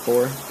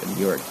 4 the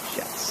New York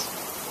Jets.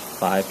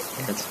 5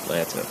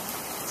 Atlanta.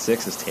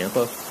 6 is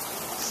Tampa.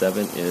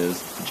 7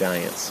 is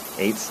Giants.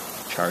 8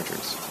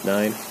 Chargers.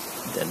 9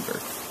 Denver.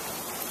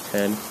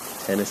 10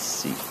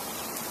 Tennessee.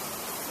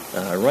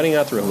 Running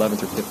out through 11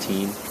 through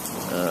 15.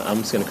 I'm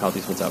just going to call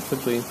these ones out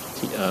quickly.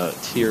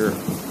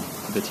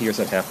 The tiers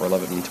I have for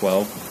 11 and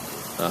 12.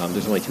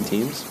 There's only 2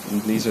 teams.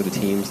 And these are the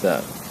teams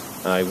that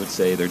I would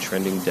say they're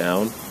trending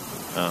down,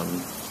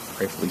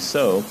 rightfully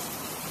so.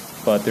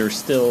 But they're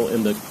still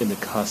in the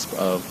cusp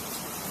of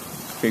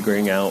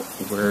figuring out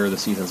where the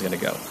season's going to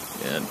go,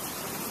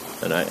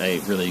 and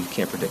I really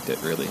can't predict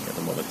it really at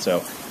the moment.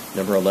 So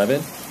number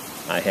 11,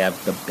 I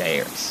have the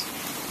Bears.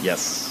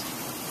 Yes,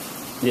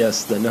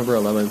 the number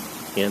 11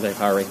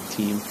 anti-power ranking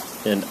team,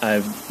 and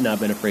I've not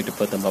been afraid to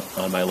put them up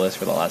on my list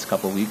for the last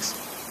couple weeks.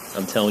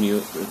 I'm telling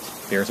you, the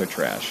Bears are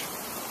trash.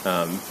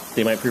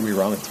 They might prove me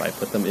wrong if I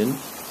put them in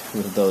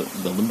the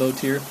limbo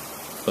tier,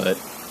 but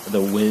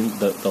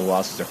the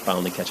losses are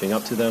finally catching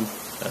up to them,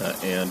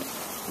 and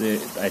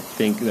I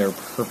think they're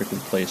perfectly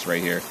placed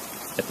right here.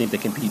 I think they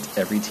can beat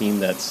every team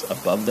that's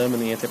above them in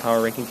the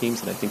anti-power ranking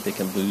teams, and I think they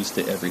can lose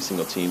to every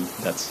single team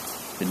that's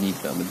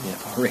beneath them in the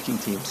anti-power ranking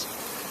teams.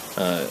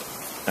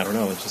 I don't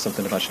know, it's just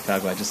something about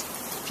Chicago. I just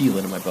feel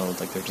it in my bones.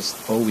 Like they're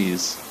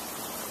always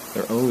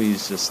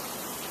just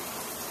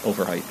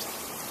overhyped.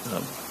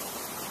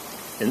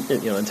 And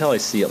until I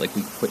see it, like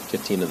week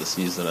 15 of the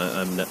season,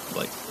 I'm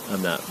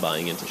not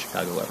buying into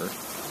Chicago ever.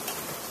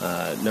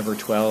 Number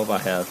 12, I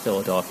have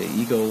Philadelphia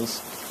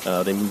Eagles.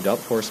 They moved up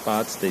 4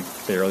 spots. They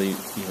barely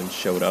even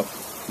showed up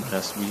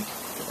last week,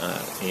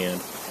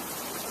 and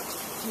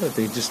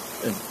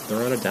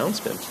they're on a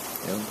downspin.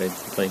 They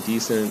play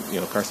decent.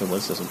 Carson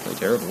Wentz doesn't play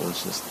terrible.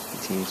 It's just the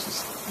team's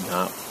just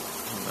not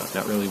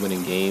really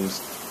winning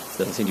games.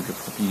 Doesn't seem to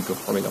be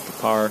performing up to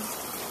par.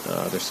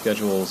 Their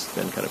schedule's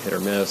been kind of hit or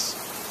miss.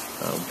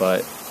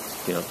 But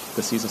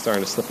the season's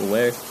starting to slip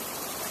away.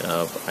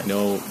 I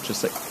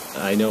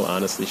know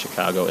honestly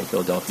Chicago and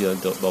Philadelphia,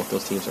 both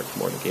those teams are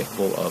more than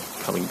capable of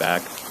coming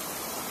back.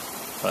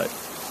 But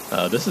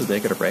this is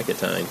make it or break it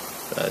time,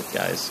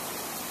 guys.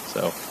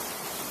 So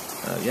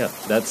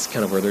that's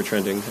kind of where they're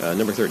trending.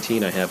 Number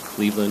 13, I have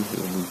Cleveland,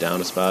 who moved down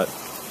a spot.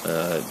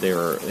 They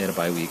had a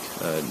bye week.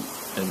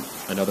 And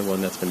another one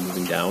that's been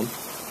moving down.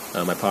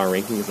 My power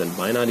rankings, and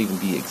might not even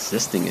be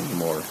existing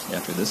anymore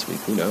after this week,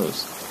 who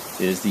knows,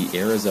 is the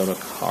Arizona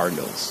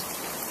Cardinals.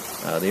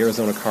 The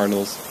Arizona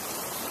Cardinals,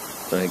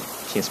 I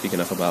can't speak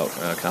enough about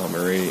Kyle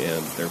Murray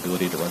and their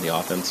ability to run the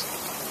offense.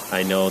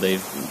 I know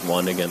they've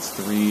won against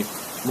 3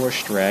 more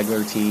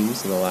straggler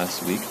teams in the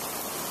last 3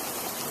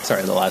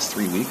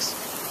 weeks.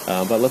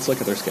 But let's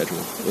look at their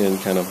schedule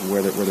and kind of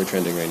where they're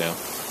trending right now.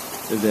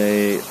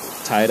 They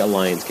tied a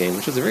Lions game,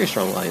 which was a very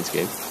strong Lions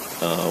game.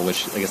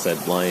 Which, like I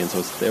said, Lions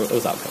was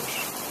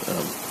outcoached.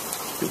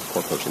 It was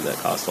poor coaching that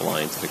cost the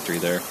Lions a victory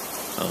there.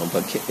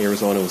 But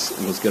Arizona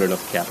was good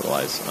enough to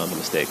capitalize on the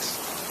mistakes.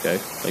 Okay,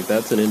 like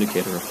that's an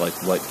indicator of like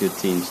what good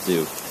teams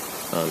do.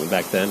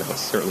 Back then, I was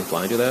certainly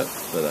blind to that,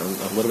 but I'm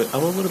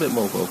a little bit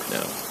more woke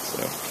now.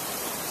 So,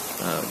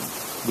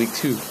 week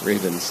 2,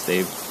 Ravens,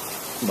 they've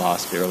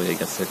lost barely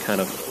against a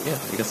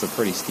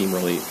pretty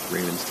steamrolly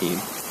Ravens team.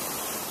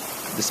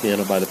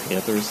 Dismantled by the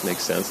Panthers,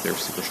 makes sense. They're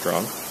super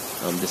strong.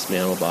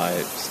 Dismantled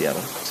by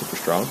Seattle, super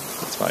strong.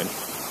 That's fine.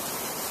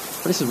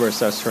 This is where it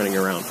starts turning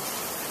around.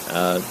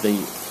 They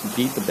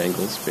beat the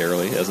Bengals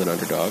barely as an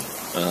underdog.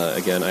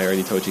 Again, I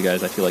already told you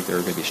guys I feel like they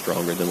were going to be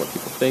stronger than what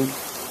people think,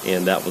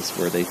 and that was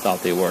where they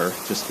thought they were,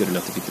 just good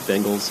enough to beat the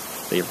Bengals.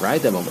 They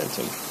ride that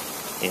momentum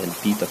and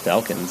beat the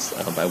Falcons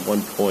by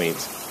 1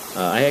 point.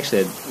 I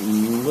actually had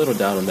little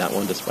doubt on that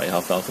one, despite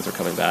how Falcons are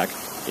coming back.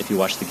 If you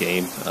watch the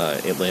game,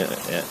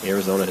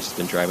 Arizona has just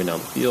been driving down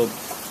the field.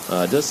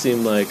 It does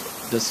seem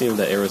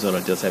that Arizona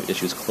does have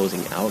issues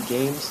closing out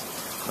games,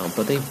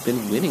 but they've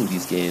been winning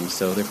these games,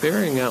 so they're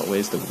figuring out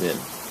ways to win.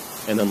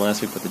 And then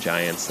last week with the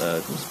Giants,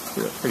 it was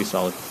a pretty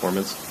solid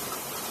performance,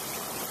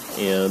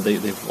 and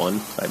they've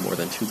won by more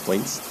than 2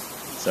 points.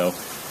 So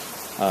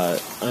I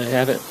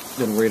haven't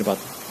been worried about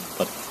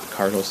the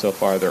Cardinals so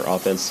far. Their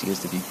offense seems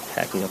to be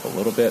packing up a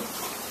little bit,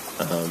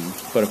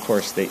 but of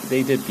course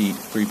they did beat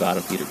 3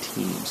 bottom feeder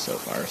teams so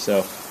far.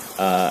 So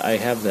I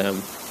have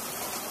them,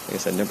 like I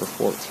said, number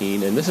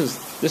 14, and this is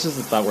the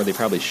spot where they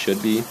probably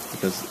should be,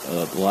 because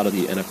a lot of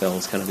the NFL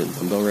is kind of in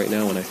limbo right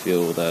now, and I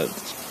feel that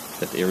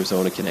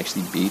Arizona can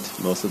actually beat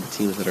most of the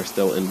teams that are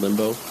still in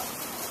limbo,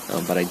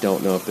 but I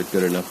don't know if they're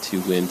good enough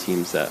to win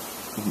teams that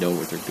know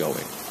where they're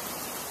going.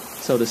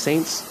 So the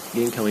Saints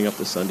game coming up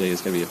this Sunday is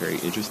going to be a very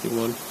interesting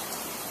one.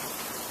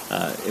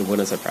 It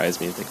wouldn't surprise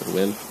me if they could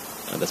win.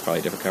 That's probably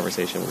a different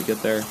conversation when we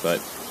get there, but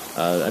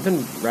I've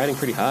been riding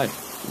pretty high.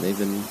 They've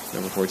been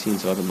number 14,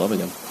 so I've been loving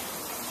them.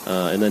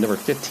 And then number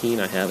 15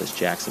 I have is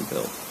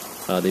Jacksonville.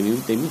 They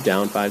moved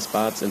down 5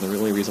 spots, and the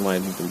only reason why I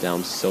moved them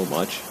down so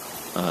much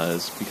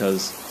is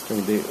because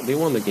they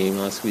won the game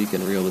last week,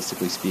 and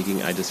realistically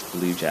speaking, I just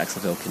believe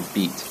Jacksonville can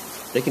beat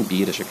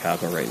a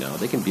Chicago right now.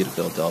 They can beat a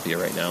Philadelphia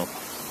right now.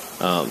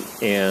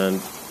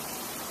 And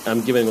I'm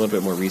giving a little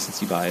bit more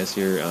recency bias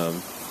here.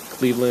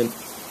 Cleveland,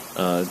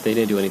 they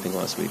didn't do anything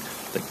last week.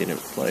 Like, they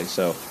didn't play.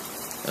 So,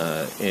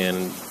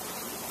 and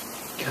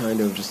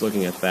kind of just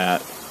looking at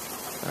that,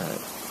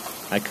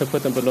 I could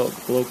put them below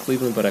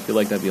Cleveland, but I feel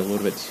like that'd be a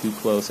little bit too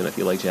close, and I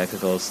feel like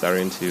Jacksonville is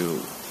starting to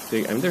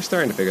they're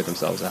starting to figure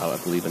themselves out, I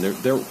believe, and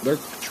they're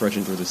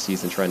trudging through the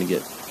season trying to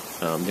get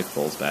Nick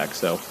Foles back.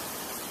 So,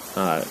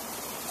 I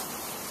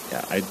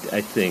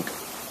think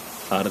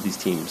out of these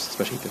teams,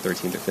 especially if they're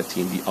 13 or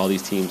 15, all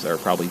these teams are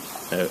probably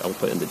I would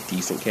put in the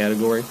decent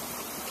category,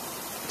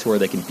 to where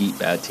they can beat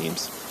bad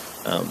teams,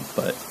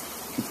 but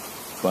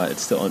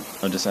it's still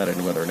undecided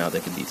on whether or not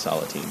they can beat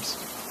solid teams.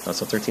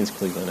 So 13 is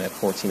Cleveland, I have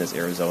 14 is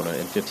Arizona,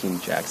 and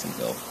 15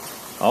 Jacksonville.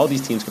 All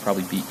these teams could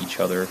probably beat each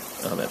other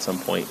at some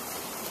point.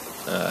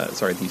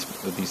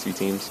 These 3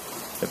 teams,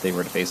 if they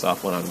were to face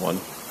off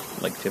one-on-one,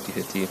 like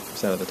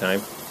 50% of the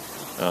time.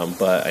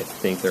 But I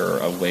think they're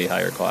a way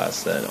higher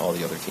class than all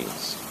the other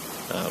teams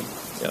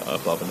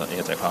above in the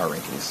anti-power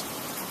rankings.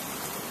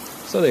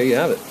 So there you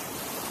have it.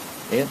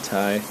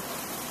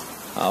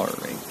 Anti-power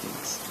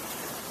rankings.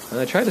 And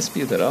I tried to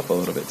speed that up a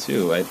little bit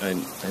too. I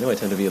know I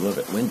tend to be a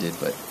little bit winded,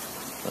 but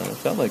that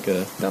felt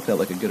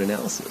like a good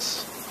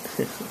analysis,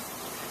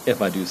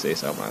 if I do say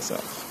so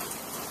myself.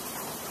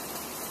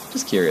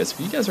 Just curious, if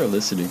you guys are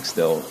listening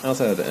still,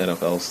 outside of the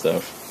NFL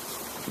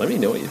stuff, let me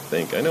know what you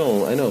think. I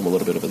know I'm a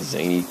little bit of a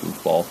zany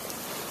goofball,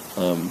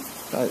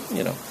 but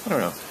I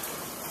don't know.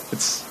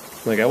 It's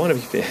like I want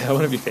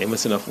to be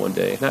famous enough one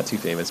day, not too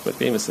famous, but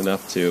famous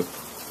enough to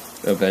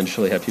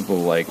eventually have people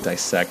like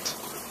dissect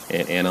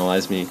and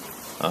analyze me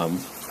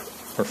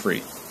for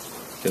free.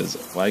 because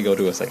why go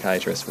to a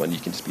psychiatrist when you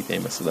can just be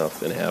famous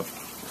enough and have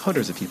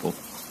hundreds of people,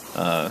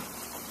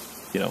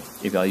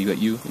 evaluate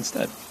you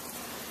instead?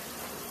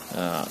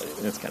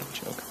 That's kind of a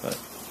joke, but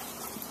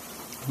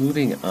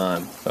moving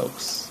on,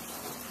 folks.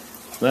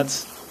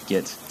 Let's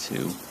get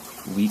to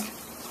Week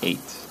 8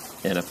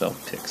 NFL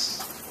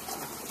picks.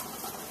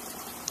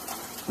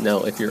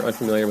 Now, if you're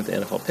unfamiliar with the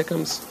NFL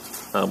Pick'ems,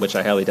 which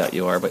I highly doubt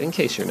you are, but in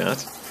case you're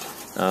not,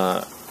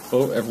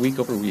 week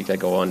over week I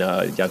go on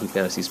Yahoo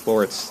Fantasy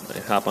Sports, I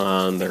hop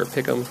on their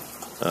Pick'em.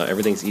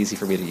 Everything's easy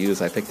for me to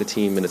use. I pick the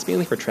team, and it's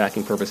mainly for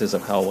tracking purposes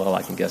of how well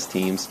I can guess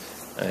teams,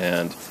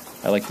 and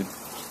I like to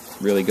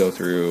really go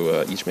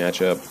through each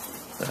matchup,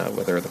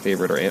 whether the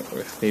favorite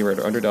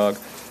or underdog.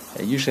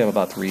 I usually have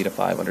about 3 to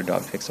 5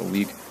 underdog picks a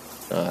week,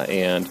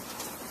 and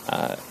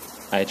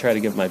I try to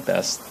give my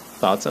best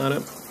thoughts on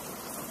it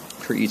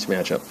for each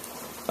matchup.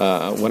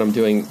 What I'm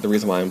doing, the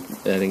reason why I'm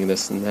editing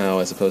this now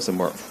as opposed to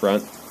more up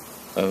front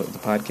of the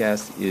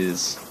podcast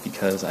is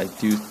because I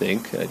do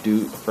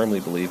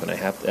firmly believe, and I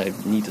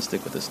need to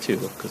stick with this too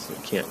because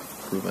I can't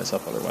prove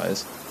myself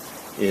otherwise,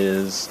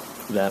 is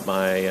that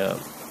my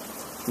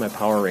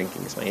power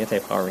rankings, my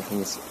anti-power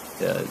rankings,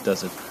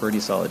 does a pretty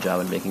solid job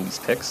in making these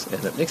picks,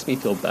 and it makes me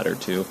feel better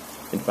too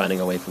in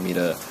finding a way for me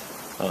to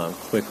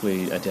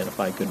quickly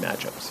identify good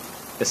matchups,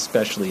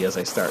 especially as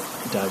I start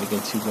diving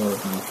into more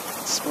of the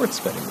sports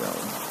betting realm.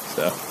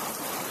 So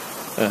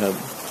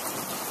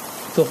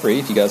feel free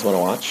if you guys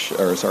want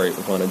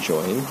to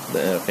join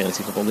the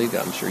Fantasy Football League.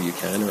 I'm sure you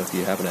can, or if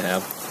you happen to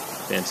have a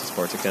Fantasy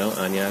Sports account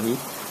on Yahoo,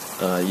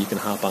 you can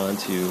hop on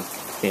to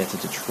Fans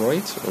of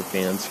Detroit or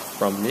Fans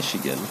from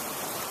Michigan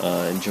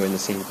and join the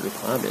same group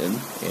I'm in.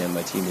 And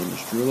my team name is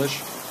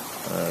Drulish.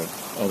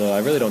 Although I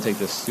really don't take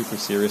this super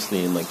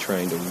seriously in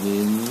trying to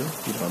win.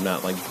 I'm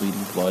not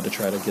bleeding blood to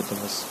try to get the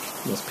most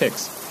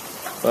picks.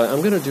 But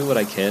I'm going to do what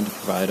I can to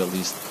provide at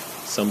least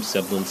some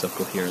semblance of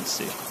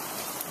coherency.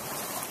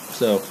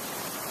 So,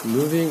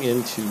 moving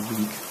into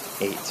Week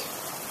 8.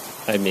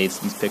 I made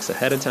these picks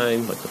ahead of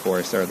time, before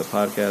I started the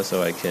podcast,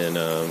 so I can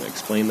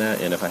explain that.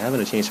 And if I happen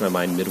to change my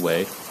mind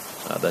midway,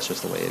 that's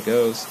just the way it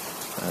goes.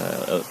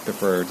 I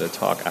prefer to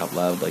talk out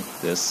loud like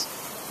this,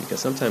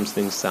 because sometimes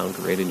things sound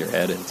great in your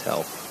head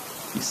until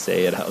you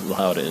say it out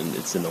loud and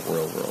it's in the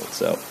real world.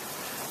 So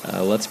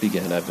let's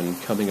begin. I've been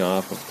coming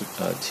off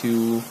of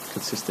 2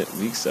 consistent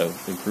weeks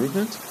of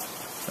improvement,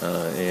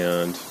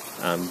 and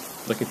I'm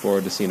looking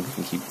forward to seeing if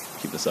we can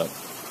keep this up.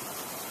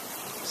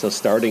 So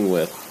starting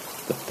with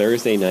the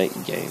Thursday night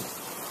game,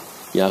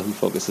 Yahoo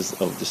focuses,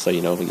 just so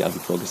you know, Yahoo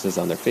focuses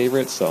on their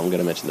favorites, so I'm going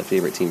to mention the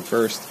favorite team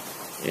first,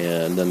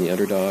 and then the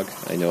underdog.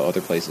 I know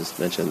other places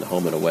mention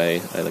home and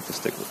away. I like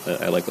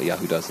what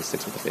Yahoo does, it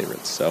sticks with the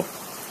favorites. So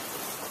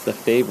the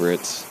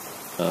favorites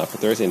for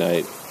Thursday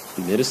night,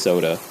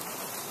 Minnesota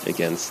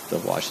against the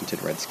Washington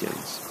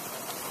Redskins.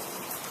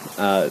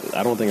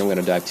 I don't think I'm going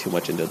to dive too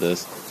much into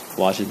this.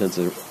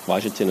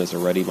 Washington is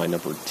already my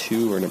number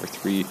 2 or number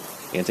 3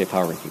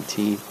 anti-power ranking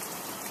team.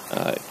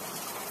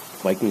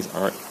 Vikings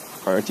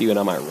aren't even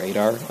on my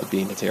radar of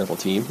being a terrible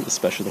team,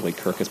 especially the way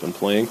Kirk has been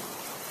playing.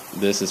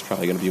 This is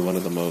probably going to be one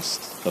of the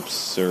most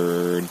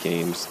absurd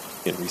games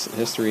in recent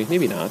history.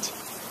 Maybe not,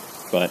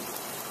 but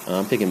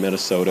I'm picking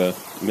Minnesota.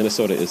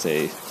 Minnesota is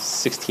a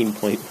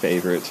 16-point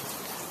favorite.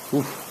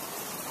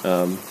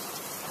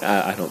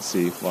 I don't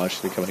see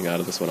Washington coming out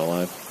of this one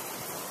alive.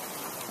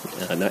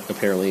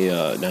 Apparently,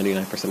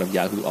 99% of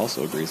Yahoo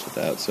also agrees with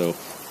that, so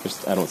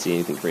I don't see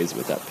anything crazy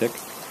with that pick.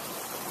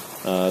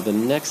 The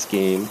next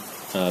game,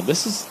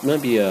 this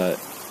might be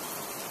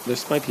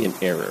an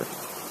error,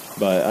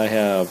 but I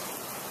have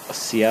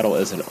Seattle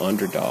as an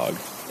underdog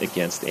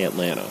against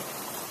Atlanta.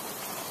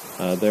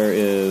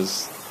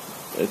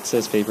 It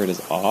says favorite is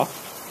off.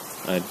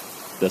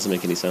 Doesn't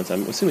make any sense.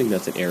 I'm assuming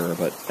that's an error,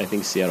 but I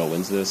think Seattle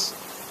wins this.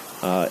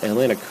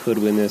 Atlanta could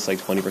win this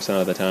 20%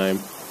 of the time,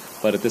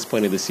 but at this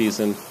point of the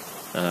season,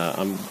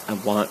 I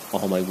want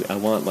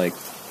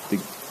the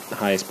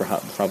highest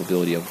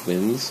probability of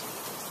wins,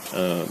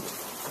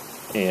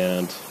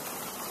 and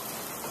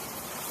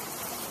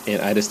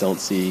I just don't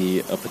see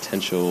a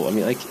potential.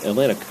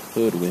 Atlanta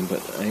could win,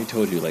 but I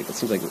told you, it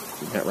seems like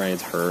Matt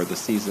Ryan's hurt. The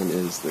season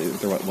is they're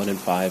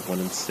 1-5,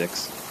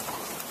 1-6.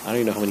 I don't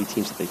even know how many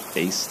teams that they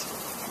faced,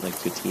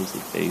 good teams they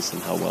faced,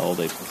 and how well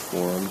they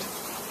performed.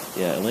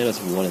 Yeah, Atlanta's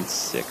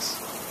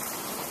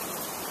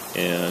 1-6,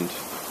 and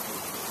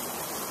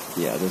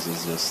yeah, this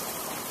is just,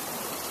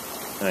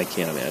 I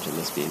can't imagine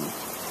this being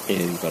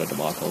anything but a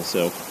debacle.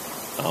 So,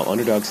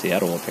 underdog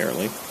Seattle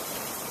apparently.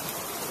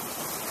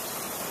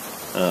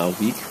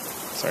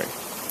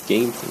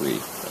 Game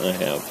 3, I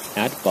have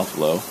at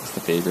Buffalo as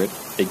the favorite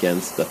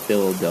against the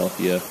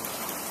Philadelphia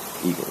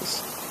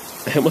Eagles.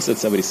 I almost said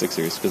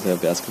 76ers because I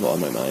have basketball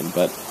on my mind,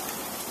 but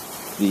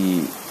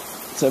the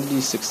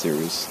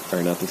 76ers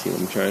are not the team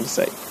I'm trying to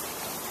say.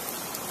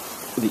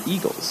 The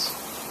Eagles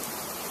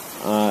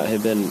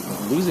have been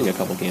losing a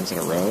couple games in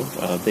a row.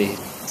 They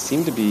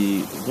seem to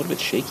be a little bit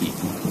shaky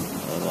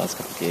the last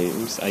couple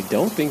games. I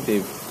don't think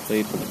they've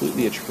played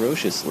completely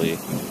atrociously,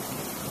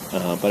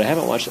 but I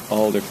haven't watched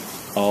all their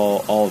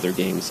all of their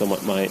games, so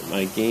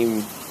my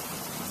game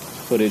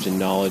footage and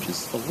knowledge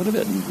is a little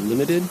bit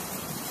limited.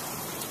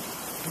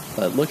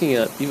 But looking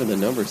at even the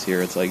numbers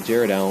here, it's like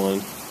Jared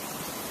Allen,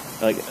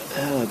 like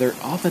their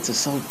offense is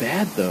so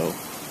bad though.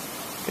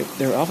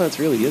 Their offense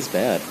really is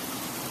bad.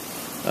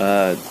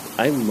 I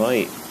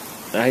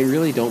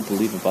really don't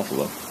believe in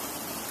Buffalo.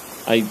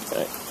 I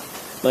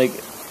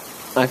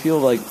feel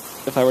like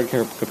if I were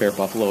to compare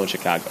Buffalo and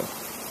Chicago,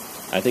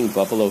 I think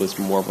Buffalo is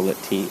more of a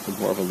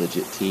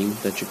legit team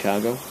than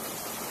Chicago.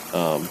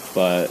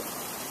 But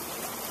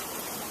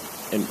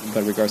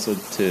in regards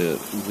to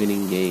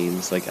winning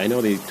games, like I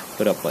know they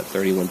put up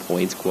 31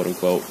 points, quote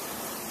unquote,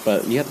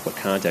 but you have to put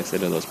context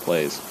into those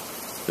plays.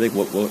 I think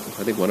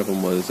one of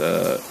them was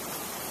a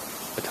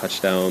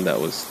touchdown that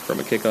was from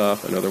a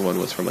kickoff. Another one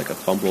was from like a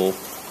fumble,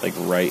 like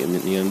right in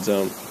the end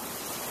zone.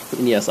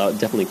 And yes, I will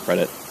definitely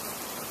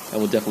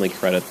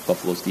credit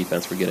Buffalo's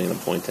defense for getting the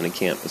point, and I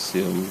can't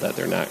assume that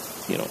they're not,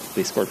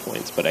 they scored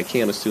points, but I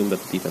can't assume that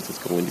the defense is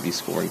going to be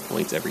scoring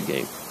points every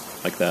game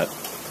like that.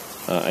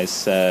 I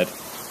said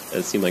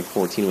it seemed like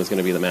 14 was going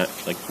to be the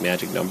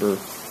magic number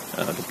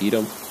to beat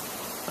them.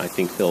 I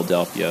think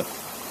Philadelphia,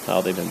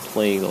 how they've been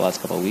playing the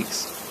last couple of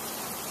weeks,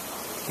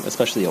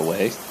 especially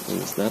away,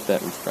 it's not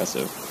that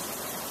impressive.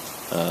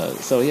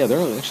 So yeah, there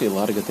are actually a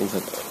lot of things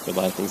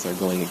that are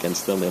going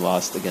against them. They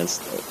lost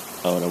against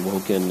an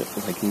awoken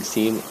Vikings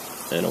team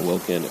and a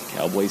awoken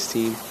Cowboys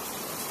team.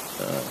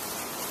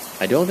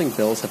 I don't think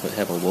Bills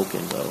have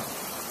awoken though.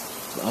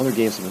 The other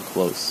games have been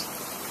close,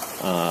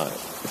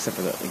 except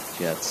for the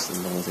Jets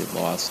and the ones they've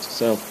lost.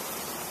 So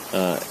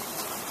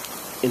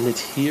in the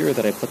tier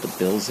that I put the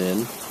Bills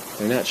in,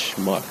 they're not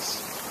schmucks.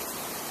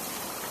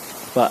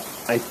 But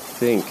I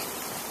think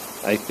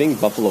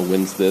Buffalo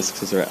wins this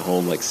because they're at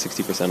home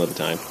 60% of the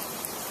time.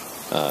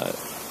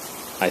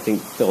 I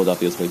think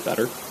Philadelphia is way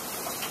better,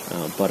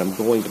 but I'm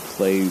going to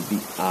play the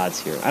odds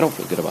here. I don't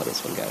feel good about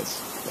this one, guys.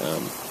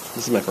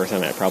 This is my first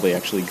time probably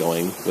actually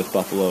going with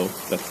Buffalo.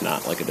 That's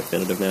not a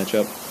definitive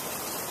matchup.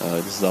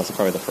 This is also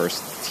probably the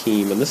first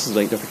team, and this is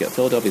don't forget,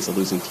 Philadelphia's a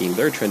losing team.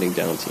 They're a trending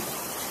down team,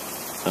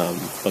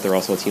 but they're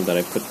also a team that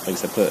I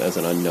put as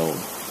an unknown.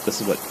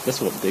 This is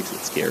what makes it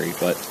scary,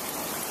 but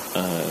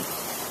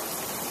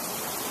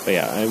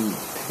yeah, I'm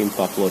picking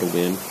Buffalo to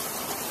win.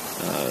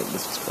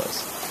 This was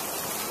close.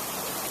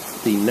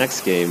 The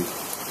next game,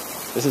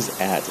 this is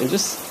at, and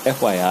just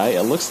FYI,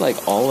 it looks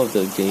like all of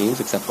the games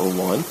except for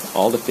one,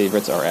 all the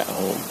favorites are at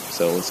home.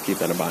 So let's keep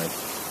that in mind.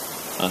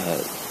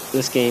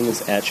 This game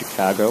is at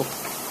Chicago,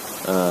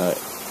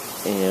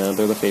 and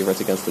they're the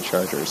favorites against the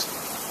Chargers.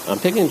 I'm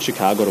picking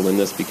Chicago to win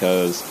this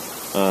because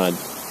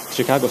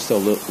Chicago's still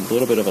a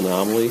little bit of an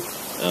anomaly.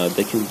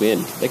 They can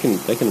win. They can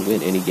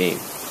win any game.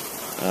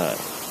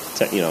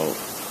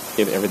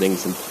 If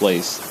everything's in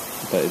place,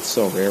 but it's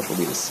so rare for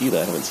me to see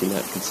that. I haven't seen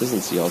that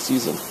consistency all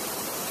season.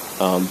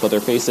 But they're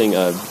facing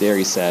a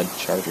very sad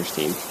Chargers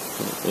team,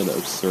 an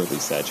absurdly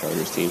sad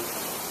Chargers team.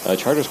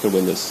 Chargers could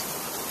win this,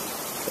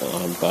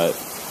 but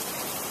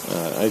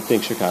I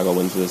think Chicago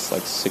wins this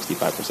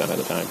 65% of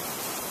the time,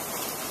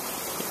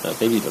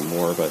 maybe even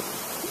more. But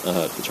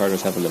the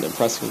Chargers haven't been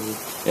impressive.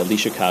 At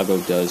least Chicago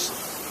does,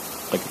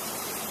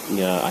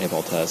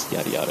 eyeball test,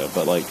 yada yada.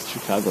 But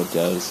Chicago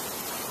does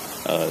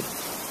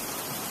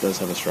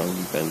have a strong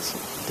defense.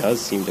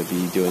 Does seem to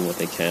be doing what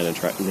they can and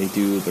they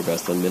do their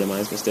best to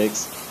minimize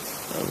mistakes.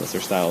 That's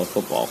their style of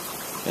football,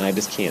 and I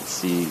just can't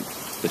see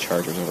the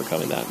Chargers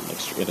overcoming that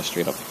in a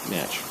straight up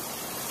match.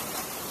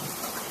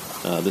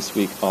 This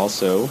week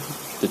also,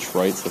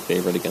 Detroit's the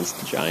favorite against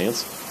the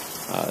Giants.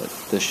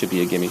 This should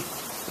be a gimme.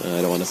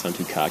 I don't want to sound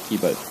too cocky,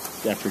 but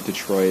after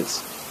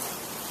Detroit's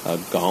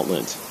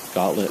gauntlet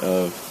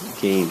of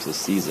games this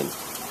season,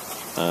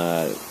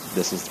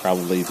 this is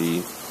probably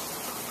the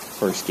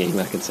first game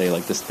I can say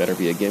this better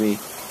be a gimme,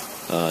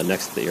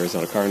 next to the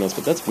Arizona Cardinals,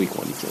 but that's week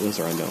one. Those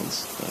are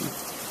unknowns.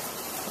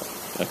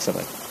 Except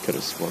I could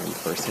have sworn in the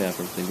first half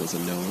everything was a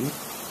known.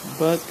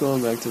 But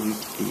going back to week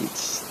 8,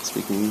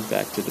 speaking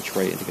back to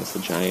Detroit and against the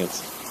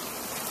Giants,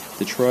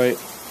 Detroit,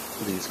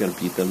 I think he's going to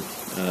beat them.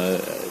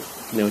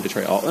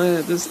 Detroit.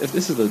 If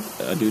this is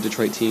a new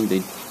Detroit team,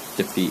 they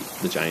defeat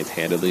the Giants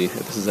handedly.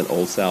 If this is an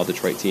old-style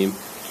Detroit team,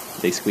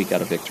 they squeak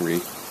out a victory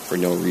for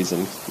no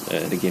reason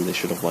in a game they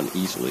should have won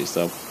easily.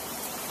 So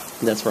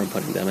that's where I'm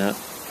putting them at.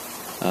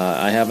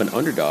 I have an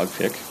underdog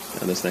pick,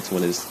 and this next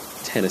one is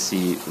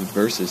Tennessee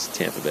versus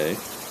Tampa Bay.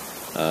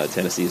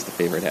 Tennessee is the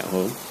favorite at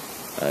home.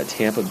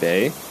 Tampa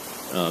Bay.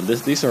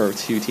 These are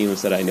two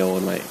teams that I know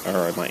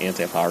are my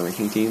anti-power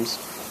ranking teams.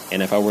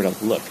 And if I were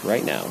to look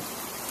right now,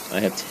 I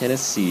have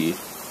Tennessee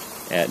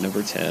at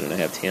number 10, and I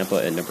have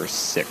Tampa at number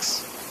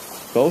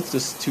 6. Both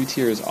just 2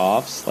 tiers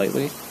off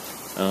slightly,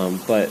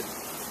 but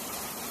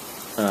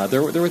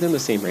they're within the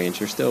same range.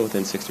 They're still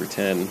within 6 or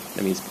 10.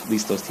 That means at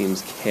least those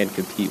teams can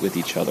compete with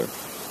each other.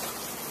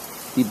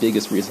 The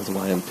biggest reasons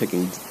why I'm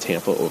picking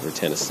Tampa over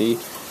Tennessee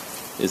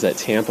is that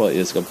Tampa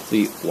is a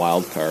complete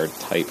wild card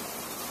type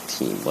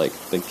team, like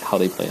how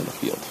they play on the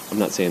field. I'm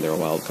not saying they're a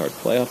wild card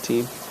playoff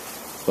team,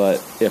 but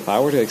if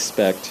I were to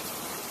expect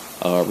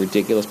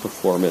ridiculous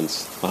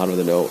performance out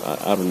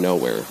of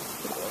nowhere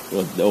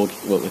with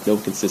no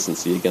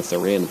consistency against a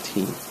random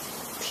team.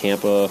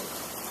 Tampa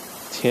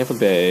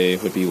Bay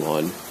would be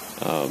one.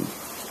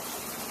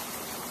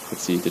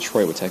 Let's see,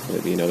 Detroit would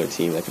technically be another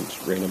team that can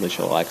randomly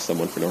shellac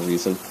someone for no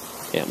reason.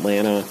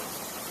 Atlanta,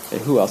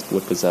 and who else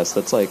would possess?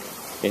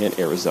 And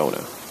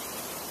Arizona.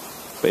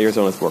 But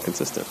Arizona's more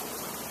consistent.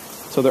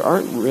 So there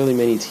aren't really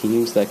many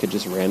teams that could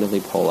just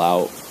randomly pull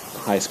out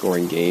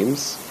high-scoring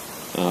games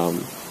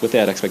with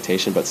that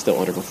expectation, but still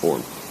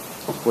underperform.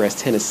 Whereas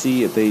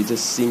Tennessee, they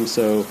just seem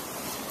so...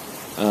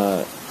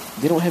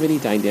 they don't have any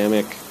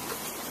dynamic...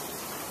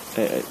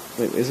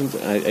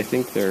 I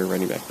think they're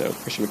running back, though.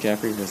 Christian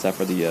McCaffrey, is that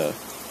for the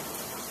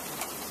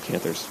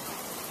Panthers?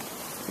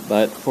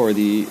 But for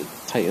the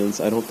Titans,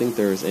 I don't think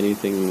there's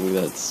anything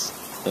that's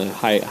a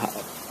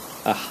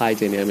high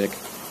dynamic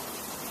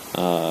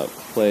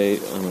play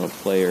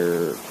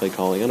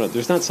calling. I don't know.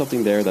 There's not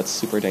something there that's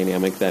super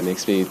dynamic that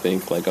makes me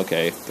think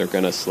okay, they're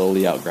gonna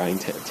slowly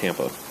outgrind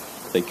Tampa.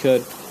 They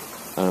could,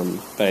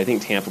 but I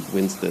think Tampa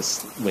wins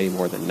this way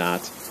more than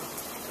not.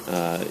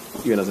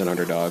 Even as an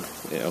underdog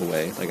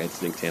away, I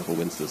think Tampa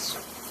wins this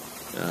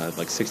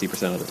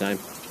 60% of the time.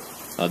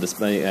 This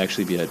might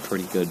actually be a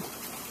pretty good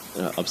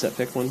upset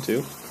pick one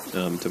too,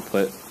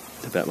 to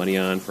bet money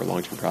on for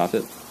long-term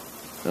profit.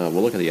 We'll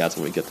look at the odds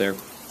when we get there.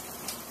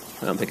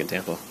 I'm picking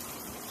Tampa.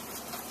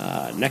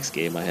 Next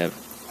game, I have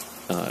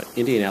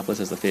Indianapolis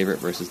as the favorite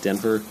versus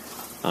Denver.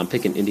 I'm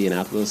picking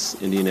Indianapolis.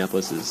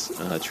 Indianapolis is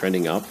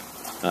trending up.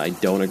 I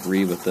don't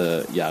agree with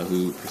the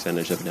Yahoo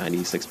percentage of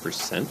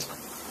 96%.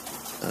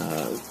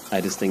 I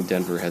just think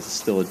Denver has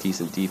still a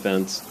decent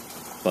defense,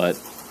 but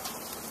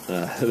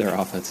their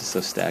offense is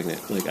so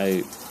stagnant.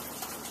 They're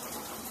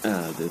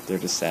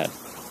just sad.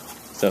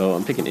 So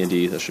I'm picking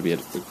Indy. That should be an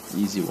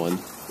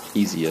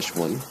easy-ish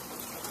one.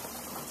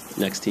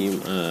 Next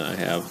team, I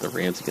have the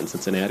Rams against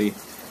Cincinnati.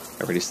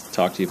 I already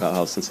talked to you about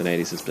how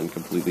Cincinnati's has been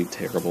completely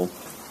terrible.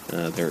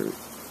 They're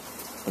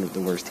one of the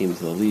worst teams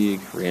in the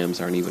league.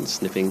 Rams aren't even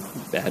sniffing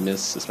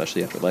badness,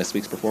 especially after last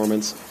week's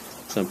performance.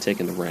 So I'm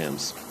taking the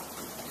Rams.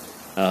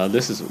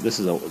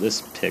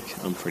 This pick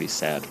I'm pretty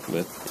sad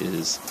with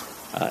is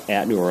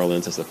at New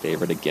Orleans as the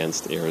favorite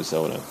against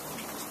Arizona.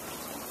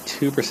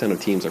 2%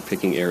 of teams are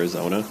picking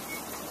Arizona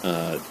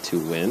to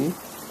win.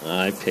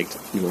 I picked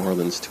New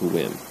Orleans to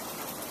win.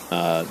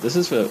 This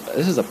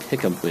is a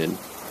pick-em win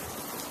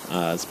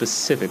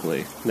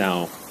specifically.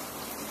 Now,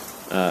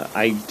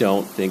 I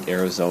don't think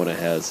Arizona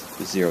has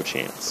zero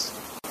chance.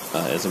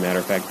 As a matter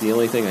of fact, the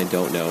only thing I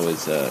don't know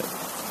is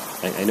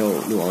I know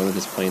New Orleans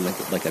is playing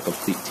like a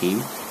complete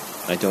team.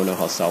 I don't know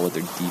how solid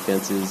their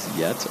defense is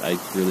yet. I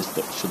really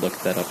should look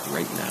that up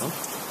right now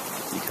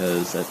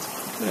because that's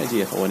a good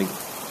idea if I want to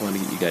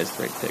get you guys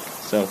the right pick.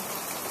 So,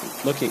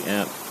 looking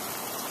at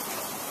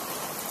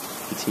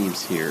the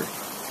teams here,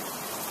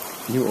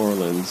 New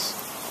Orleans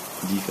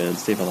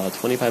defense, they've allowed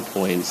 25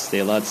 points. They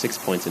allowed 6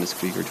 points in a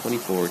squeaker, 10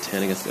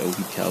 against the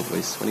OP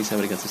Cowboys,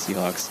 27 against the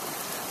Seahawks.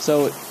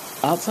 So,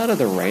 outside of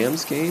the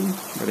Rams game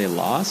where they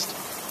lost,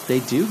 they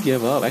do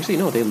give up. Actually,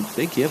 no,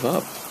 they give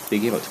up. They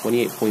gave up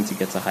 28 points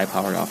against a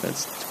high-powered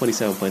offense,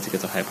 27 points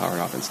against a high-powered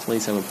offense,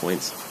 27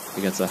 points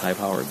against a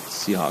high-powered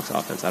Seahawks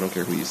offense. I don't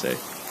care who you say.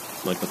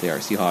 Like what they are.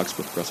 Seahawks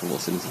with Russell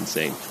Wilson is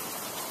insane.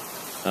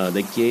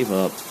 They gave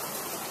up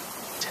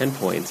 10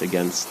 points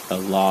against a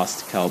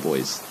lost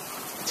Cowboys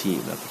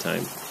team at the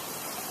time.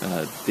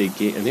 And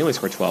they only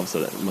scored 12, so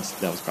that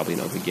was probably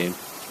an ugly game.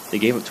 They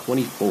gave up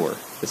 24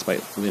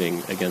 despite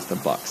winning against the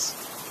Bucs.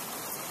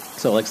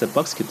 So, like I said,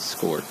 Bucs could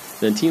score.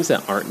 Then teams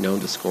that aren't known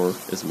to score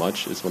as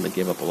much is when they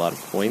give up a lot of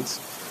points.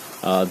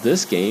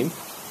 This game,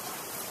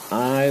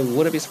 I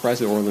wouldn't be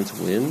surprised if New Orleans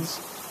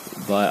wins,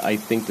 but I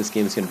think this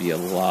game is going to be a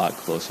lot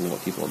closer than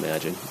what people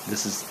imagine.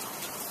 This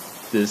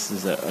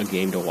is a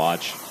game to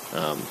watch.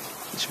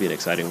 It should be an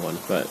exciting one,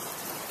 but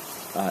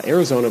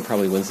Arizona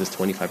probably wins this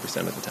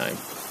 25% of the time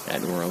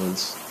at New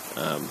Orleans.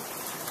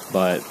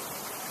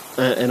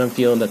 And I'm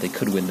feeling that they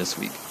could win this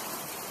week.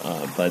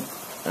 But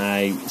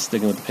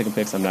sticking with the pick and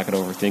picks, I'm not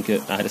going to overthink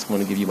it. I just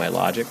want to give you my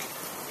logic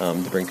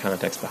to bring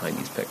context behind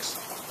these picks.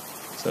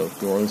 So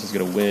New Orleans is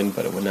going to win,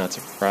 but it would not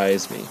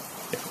surprise me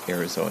if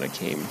Arizona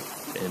came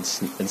and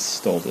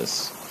stole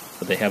this.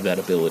 But they have that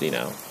ability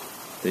now.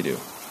 They do.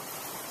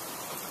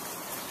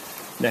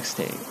 Next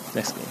game.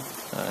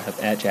 I have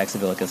at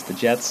Jacksonville against the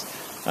Jets.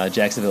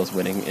 Jacksonville is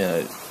winning.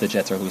 The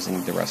Jets are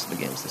losing the rest of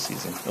the games this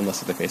season,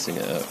 unless they're facing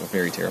a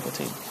very terrible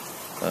team.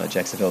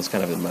 Jacksonville is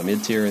kind of in my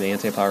mid-tier in the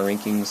anti-power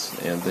rankings,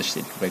 and this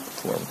should make the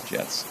floor with the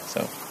Jets.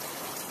 So,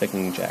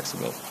 picking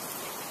Jacksonville.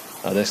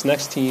 This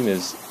next team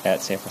is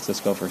at San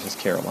Francisco versus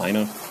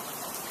Carolina.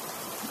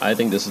 I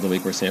think this is the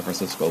week where San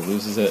Francisco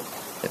loses it.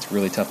 It's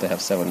really tough to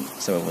have seven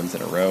wins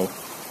in a row,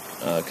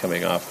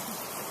 coming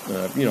off,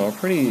 a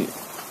pretty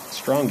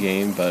strong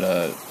game, but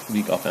a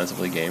weak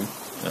offensively game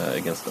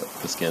against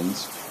the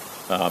Skins.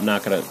 I'm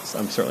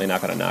certainly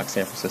not gonna knock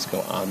San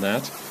Francisco on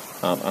that.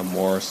 I'm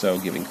more so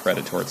giving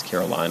credit towards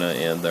Carolina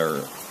and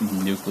their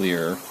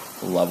nuclear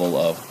level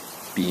of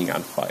being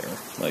on fire.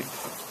 Like,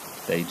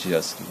 They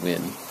just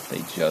win.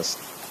 They just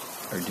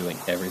are doing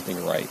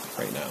everything right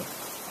now.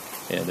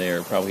 And they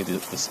are probably the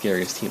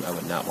scariest team I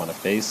would not want to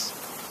face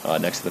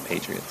next to the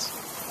Patriots.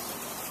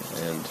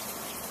 And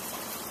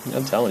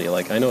I'm telling you,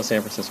 like, I know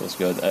San Francisco's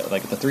good.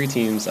 Like, the three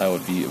teams I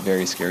would be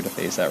very scared to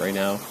face at right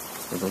now.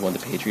 Number 1, the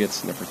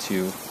Patriots. Number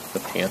 2, the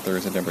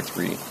Panthers. And number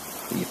 3,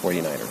 the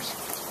 49ers.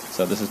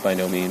 So this is by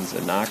no means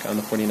a knock on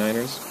the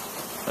 49ers.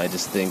 I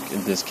just think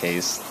in this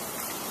case,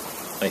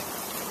 I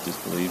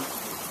just believe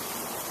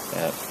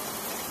that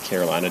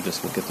Carolina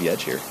just will get the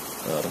edge here,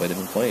 the way they've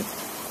been playing.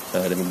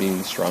 They've been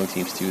being strong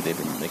teams too. They've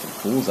been making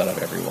fools out of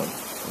everyone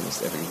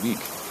almost every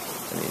week.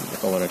 I mean,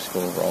 if I want to just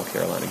go over all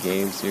Carolina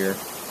games here,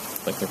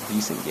 like they're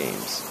recent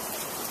games.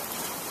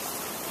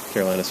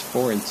 Carolina's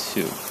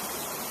 4-2.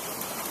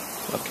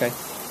 Okay,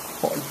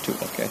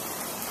 4-2. Okay,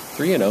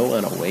 3-0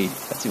 and away.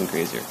 That's even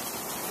crazier.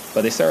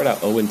 But they started out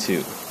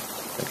 0-2.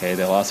 Okay,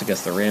 they lost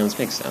against the Rams.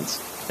 Makes sense.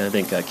 And I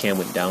think Cam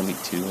went down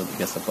week 2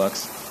 against the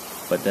Bucks.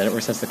 But then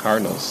ever since the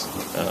Cardinals,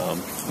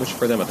 which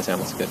for them at the time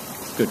was a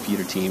good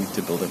feeder team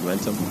to build their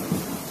momentum,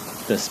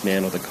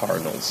 dismantled the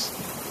Cardinals.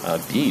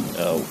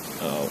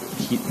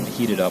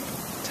 Heated up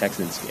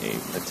Texans game,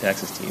 the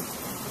Texas team.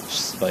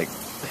 Just, like,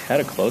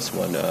 had a close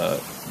one,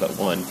 but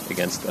won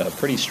against a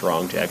pretty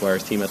strong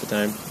Jaguars team at the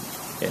time,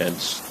 and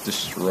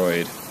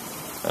destroyed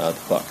the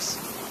Bucks.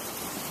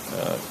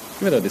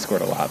 Even though they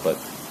scored a lot, but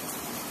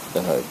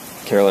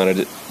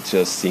Carolina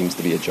just seems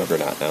to be a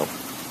juggernaut now.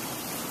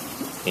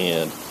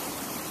 And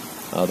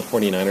the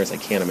 49ers, I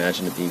can't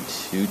imagine it being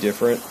too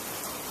different.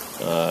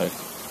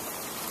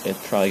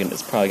 It's probably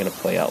going to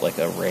play out like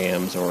a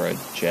Rams or a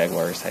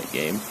Jaguars type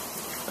game.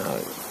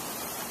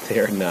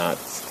 They're not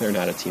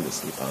a team to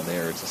sleep on. They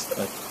are just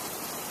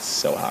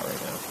so hot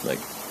right now, like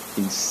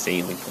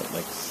insanely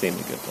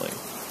good playing.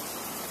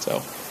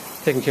 So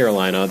taking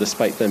Carolina,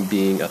 despite them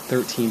being a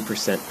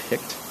 13%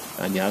 picked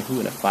on Yahoo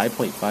and a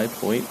 5.5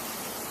 point.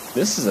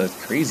 This is a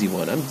crazy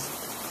one.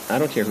 I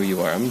don't care who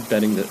you are. I'm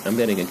betting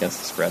against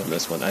the spread on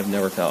this one. I've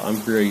never felt. I'm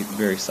very,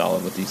 very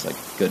solid with these like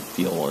good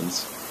feel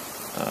ones.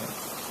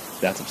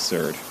 That's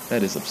absurd.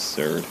 That is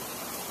absurd.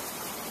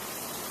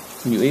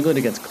 New England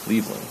against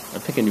Cleveland.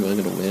 I'm picking New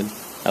England to win.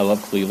 I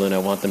love Cleveland. I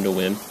want them to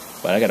win,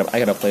 but I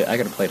gotta play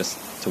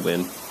to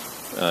win.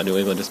 New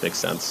England just makes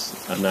sense.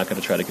 I'm not gonna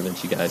try to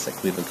convince you guys that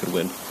Cleveland could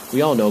win.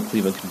 We all know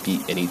Cleveland could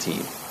beat any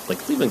team. Like,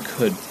 Cleveland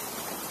could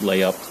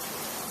lay up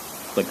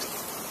like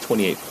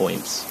 28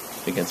 points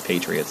against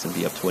Patriots and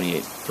be up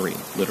 28-3,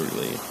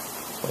 literally.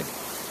 Like,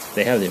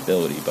 they have the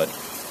ability, but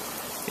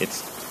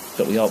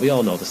we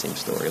all know the same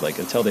story. Like,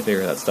 until they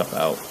figure that stuff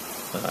out,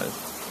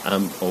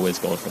 I'm always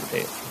going for the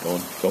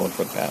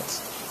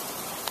Pats.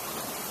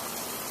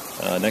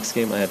 Next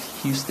game I have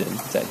Houston.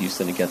 It's at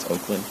Houston against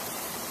Oakland.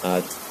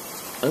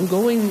 I'm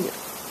going,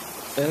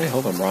 and I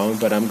hope I'm wrong,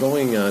 but I'm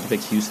going to pick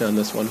Houston on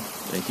this one.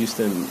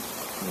 Houston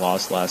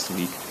lost last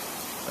week.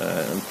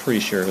 I'm pretty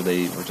sure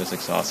they were just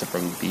exhausted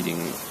from beating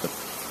the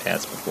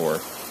Pats before.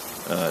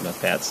 Not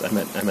Pats. I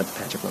meant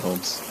Patrick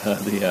Mahomes.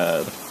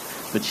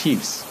 The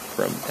Chiefs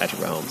from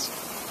Patrick Mahomes.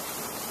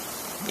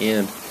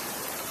 And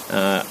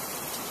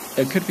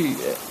it could be.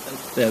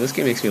 This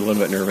game makes me a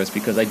little bit nervous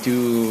because I'm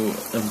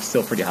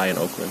still pretty high in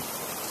Oakland,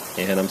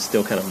 and I'm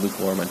still kind of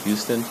lukewarm on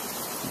Houston.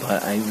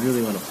 But I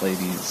really want to play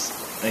these.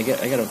 I got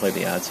to play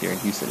the odds here, and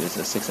Houston is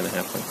a 6.5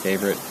 point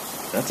favorite.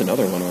 That's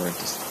another one where I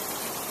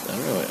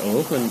don't know.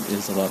 Oakland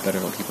is a lot better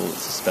than people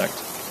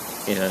suspect.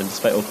 And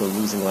despite Oakland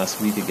losing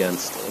last week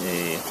against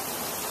I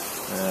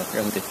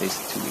forgot who they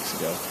faced 2 weeks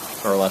ago,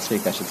 or last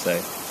week I should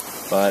say.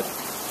 But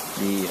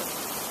the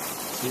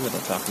team that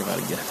I'm talking about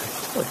again, I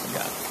totally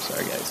forgot.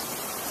 Sorry guys.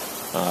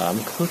 I'm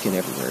clicking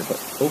everywhere,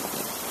 but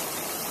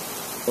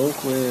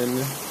Oakland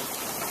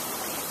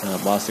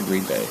lost to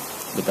Green Bay,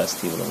 the best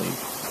team in the league,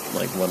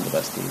 like one of the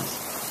best teams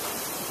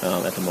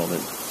at the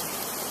moment.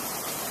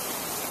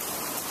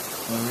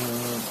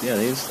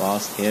 They just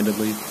lost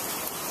handedly.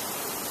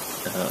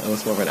 It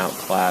was more of an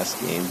outclass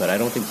game, but I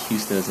don't think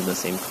Houston is in the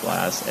same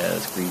class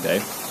as Green Bay.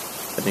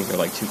 I think they're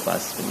like 2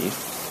 classes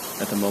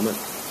beneath at the moment,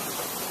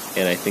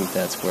 and I think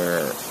that's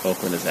where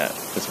Oakland is at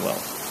as well.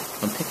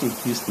 I'm picking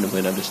Houston to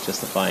win. I'm just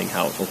justifying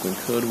how Oakland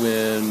could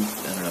win.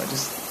 I don't know.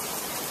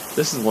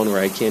 This is one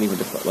where I can't even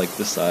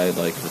decide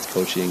if it's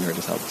coaching or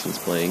just how the team's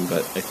playing.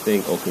 But I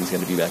think Oakland's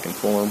going to be back in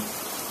form.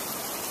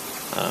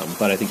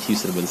 But I think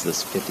Houston wins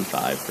this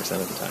 55%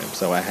 of the time.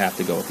 So I have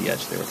to go with the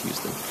edge there with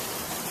Houston.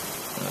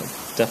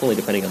 Definitely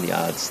depending on the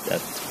odds.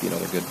 That's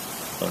another good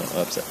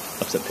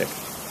upset pick.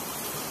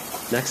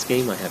 Next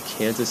game I have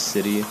Kansas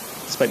City.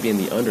 Despite being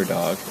the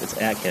underdog, it's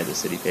at Kansas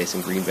City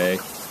facing Green Bay.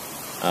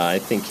 I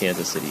think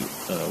Kansas City.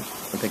 I'm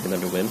picking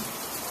them to win.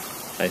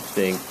 I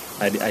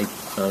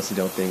honestly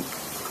don't think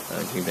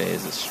Green Bay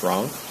is as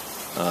strong.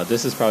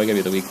 This is probably going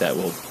to be the week that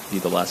will be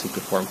the last week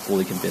before I'm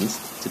fully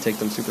convinced to take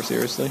them super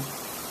seriously.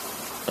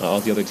 All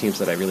the other teams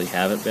that I really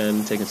haven't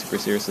been taking super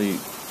seriously,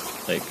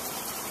 they've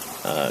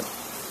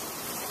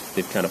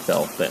kind of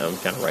felt that I'm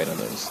kind of right on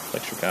those.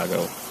 Like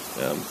Chicago,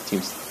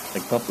 teams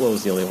like Buffalo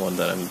is the only one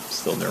that I'm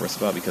still nervous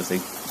about because they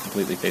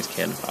completely face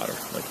cannon fodder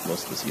like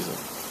most of the season.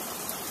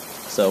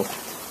 So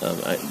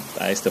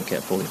I still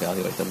can't fully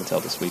evaluate them until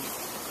this week.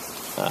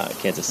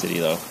 Kansas City,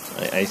 though,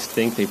 I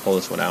think they pull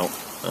this one out.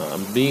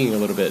 I'm being a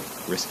little bit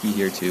risky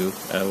here, too.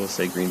 I will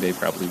say Green Bay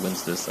probably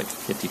wins this like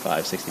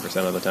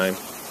 55-60% of the time.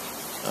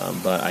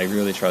 But I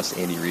really trust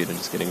Andy Reid in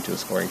just getting to a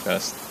scoring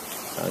fest.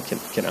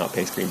 Can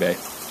outpace Green Bay.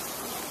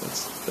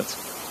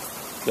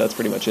 That's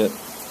pretty much it.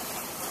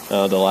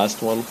 The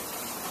last one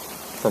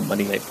for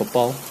Monday Night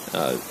Football.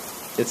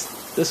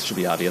 This should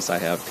be obvious. I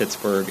have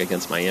Pittsburgh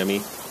against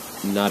Miami.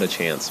 Not a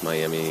chance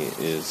Miami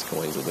is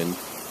going to win.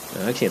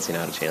 I can't say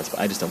not a chance, but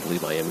I just don't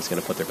believe Miami's going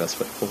to put their best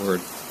foot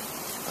forward.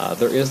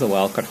 There is the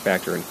wild card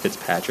factor in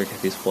Fitzpatrick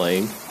if he's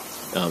playing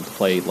to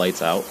play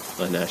lights out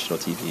on national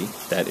TV.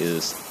 That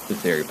is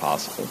very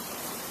possible.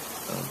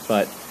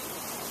 But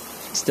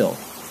still,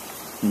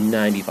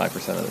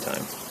 95% of the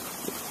time,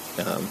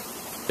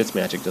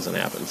 Fitzmagic doesn't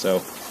happen.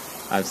 So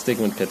I'm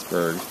sticking with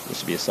Pittsburgh. It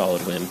should be a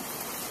solid win.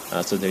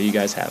 So there you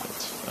guys have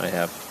it. I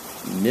have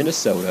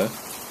Minnesota,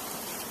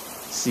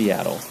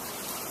 Seattle,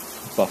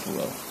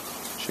 Buffalo,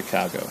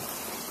 Chicago,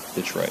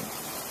 Detroit,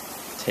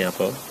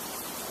 Tampa,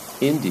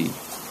 Indy,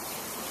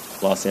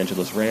 Los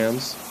Angeles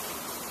Rams,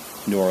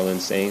 New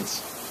Orleans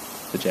Saints,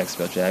 the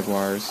Jacksonville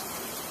Jaguars,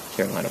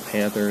 Carolina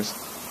Panthers,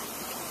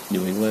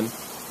 New England,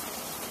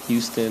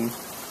 Houston,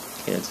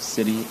 Kansas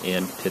City,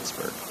 and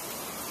Pittsburgh.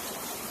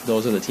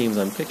 Those are the teams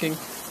I'm picking.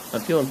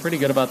 I'm feeling pretty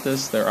good about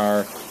this. There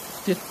are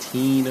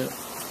 15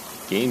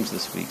 games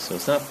this week, so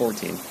it's not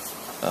 14.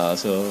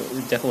 So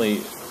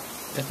definitely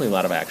a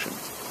lot of action.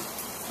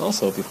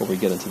 Also, before we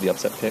get into the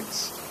upset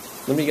picks,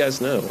 let me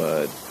guys know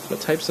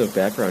what types of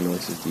background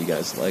noises do you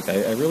guys like?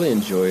 I really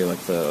enjoy like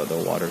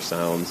the water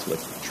sounds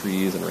with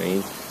trees and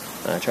rain.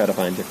 I try to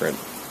find different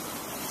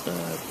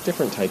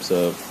types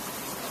of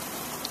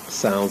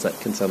sounds that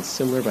can sound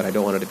similar, but I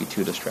don't want it to be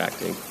too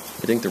distracting.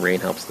 I think the rain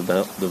helps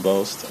the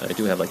most. I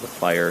do have like the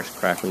fire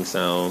crackling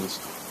sounds.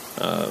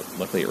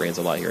 Luckily, it rains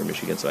a lot here in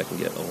Michigan, so I can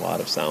get a lot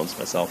of sounds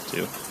myself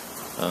too.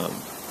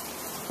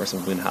 Or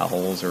some wind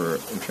howls, or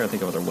I'm trying to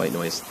think of other white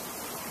noise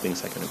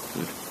things I can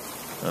include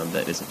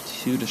that isn't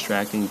too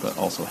distracting, but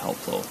also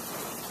helpful.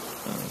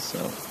 So,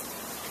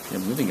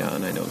 moving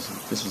on. I know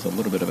this was a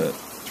little bit of a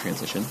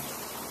transition,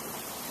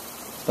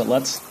 but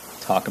let's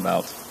talk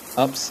about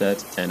upset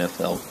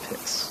NFL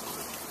picks.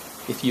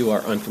 If you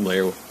are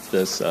unfamiliar with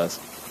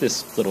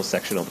this little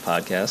section of the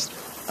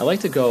podcast, I like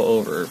to go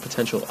over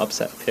potential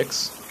upset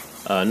picks,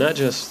 not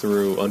just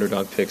through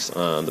underdog picks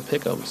on the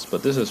pick'ems,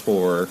 but this is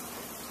for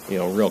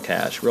real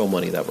cash, real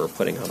money that we're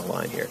putting on the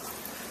line here.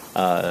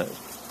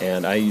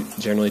 And I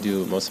generally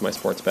do most of my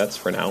sports bets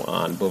for now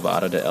on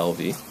Bovada to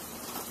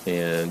LV.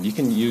 And you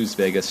can use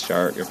Vegas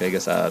Chart or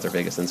Vegas Odds or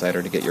Vegas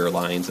Insider to get your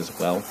lines as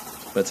well.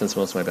 But since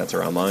most of my bets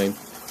are online,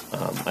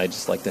 I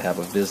just like to have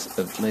a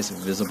nice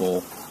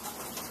visual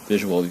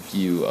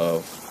view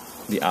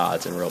of the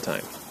odds in real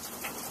time.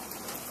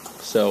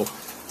 So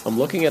I'm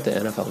looking at the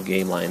NFL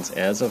game lines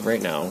as of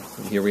right now.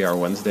 Here we are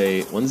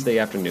Wednesday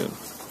afternoon.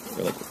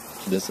 We're like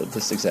this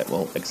exact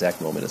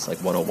moment is like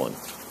 1:01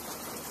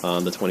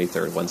 on the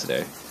 23rd,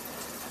 Wednesday.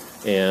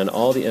 And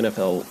all the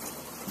NFL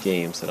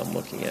games that I'm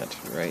looking at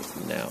right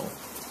now.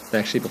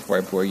 Actually, before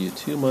I bore you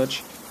too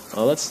much,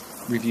 let's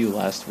review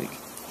last week.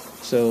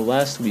 So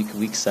last week,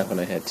 week 7,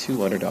 I had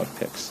 2 underdog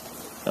picks.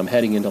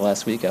 Heading into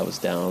last week, I was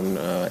down,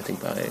 I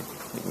think by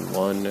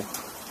one.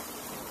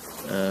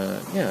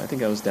 I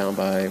think I was down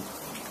by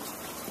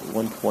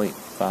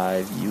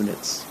 1.5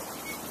 units.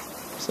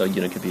 So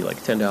unit could be like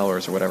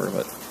 $10 or whatever,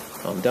 but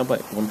down by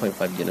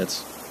 1.5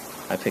 units.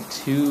 I picked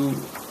 2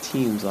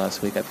 teams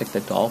last week. I picked the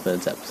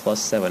Dolphins at plus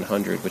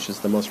 700, which is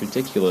the most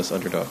ridiculous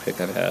underdog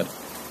pick I've had.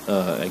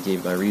 I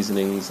gave my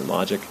reasonings and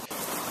logic.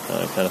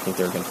 I kind of think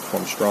they were going to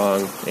perform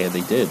strong, and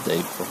they did.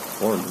 They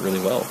performed really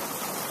well.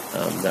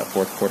 That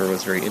fourth quarter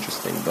was very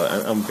interesting, but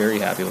I'm very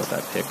happy with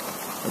that pick.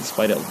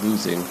 Despite it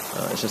losing,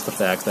 it's just the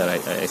fact that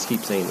I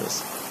keep saying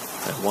this.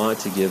 I want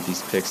to give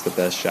these picks the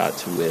best shot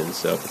to win.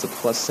 So if it's a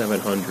plus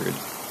 700,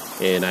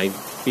 and I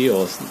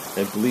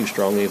believe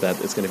strongly that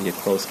it's going to be a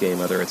close game,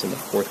 whether it's in the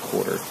fourth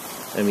quarter.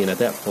 I mean, at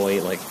that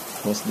point, like,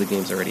 most of the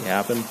games already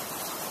happened,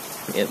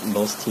 and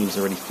most teams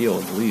already feel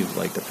and believe,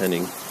 like,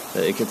 depending,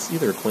 it gets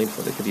either a coin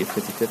flip, it could be a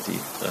 50-50,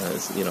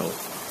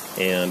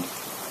 and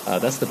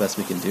that's the best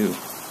we can do,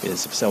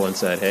 is if someone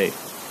said, hey,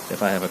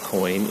 if I have a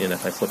coin, and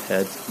if I flip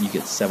heads, you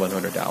get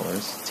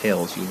 $700,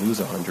 tails, you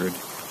lose 100,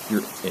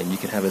 and you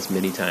can have as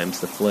many times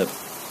to flip,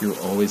 you're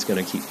always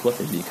going to keep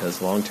flipping,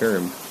 because long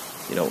term,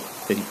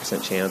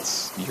 50%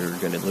 chance you're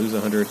going to lose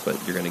 100,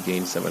 but you're going to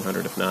gain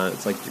 700 if not.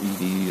 It's like your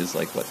EV is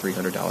like, what,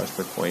 $300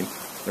 per coin.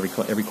 Every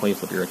coin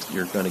flip,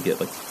 you're going to get,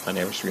 like, on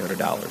average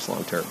 $300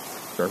 long term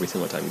for every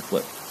single time you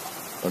flip.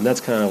 And that's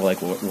kind of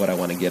like what I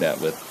want to get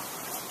at with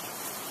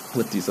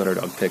these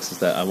underdog picks, is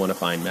that I want to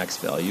find max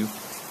value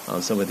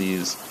on some of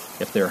these.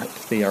 If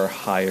they are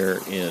higher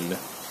in,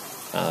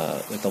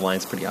 if the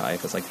line's pretty high,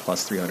 if it's like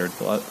plus 300,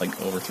 like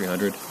over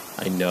 300,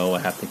 I know I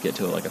have to get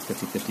to like a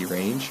 50-50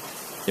 range.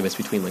 If it's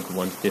between like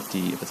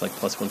 150, if it's like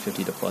plus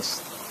 150 to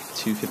plus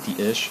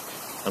 250-ish,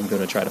 I'm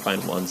going to try to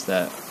find ones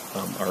that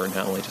are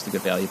not only just a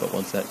good value, but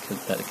ones that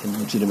can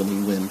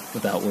legitimately win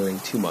without worrying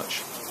too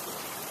much.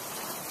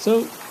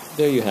 So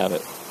there you have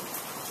it.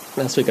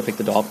 Last week I picked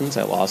the Dolphins.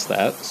 I lost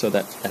that, so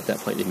that at that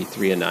point made me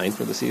 3-9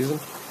 for the season.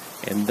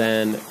 And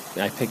then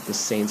I picked the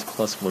Saints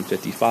plus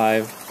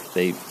 155.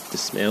 They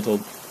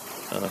dismantled.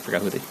 I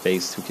forgot who they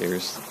faced. Who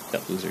cares?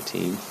 That loser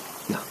team.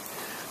 No.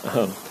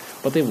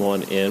 But they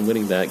won, and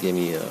winning that gave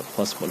me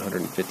plus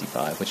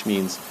 155, which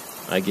means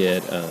I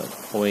get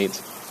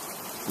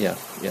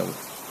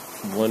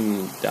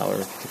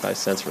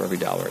 $1.55 for every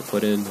dollar I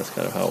put in. That's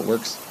kind of how it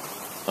works.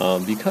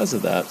 Because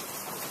of that,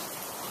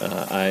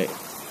 I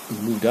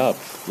moved up.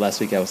 Last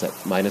week I was at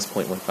minus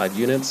 0.15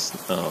 units,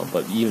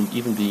 but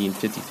even being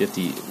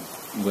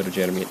 50-50 would have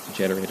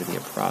generated me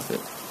a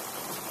profit.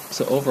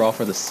 So overall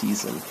for the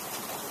season,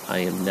 I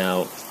am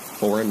now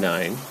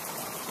 4-9,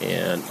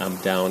 and I'm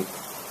down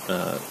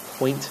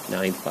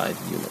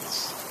 0.95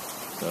 units.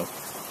 So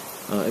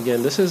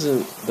again, this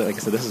isn't, like I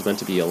said, this is meant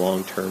to be a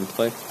long-term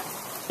play,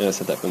 and I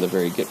said that from the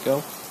very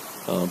get-go.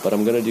 But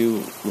I'm going to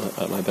do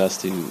my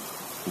best to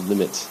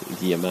limit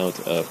the amount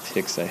of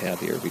picks I have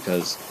here,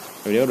 because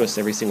I've noticed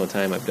every single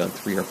time I've done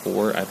 3 or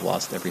 4, I've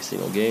lost every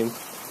single game.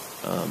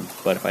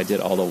 But if I did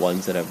all the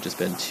ones that have just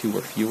been 2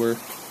 or fewer,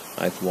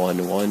 I've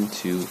won 1,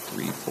 2,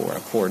 3, 4.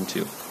 I'm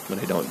 4-2 when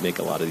I don't make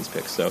a lot of these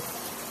picks. So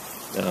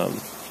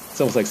it's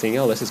almost like saying,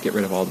 "Oh, let's just get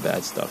rid of all the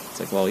bad stuff." It's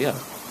like, well, yeah,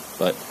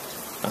 but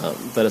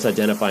it's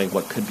identifying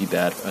what could be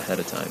bad ahead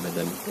of time and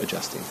then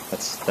adjusting.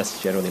 That's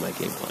generally my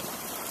game plan.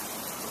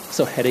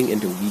 So heading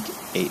into Week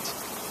 8,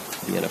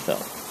 the NFL.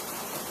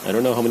 I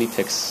don't know how many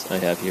picks I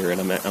have here, and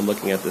I'm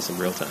looking at this in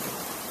real time.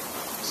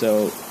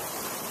 So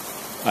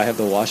I have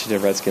the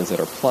Washington Redskins that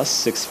are plus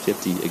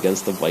 650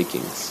 against the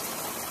Vikings.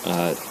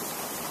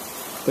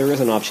 There is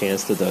an off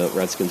chance that the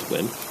Redskins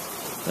win.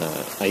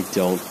 I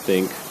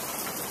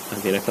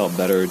felt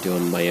better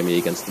doing Miami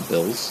against the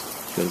Bills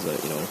because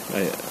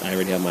I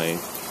already have my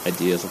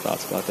ideas and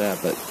thoughts about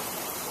that. But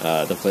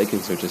the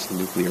Vikings are just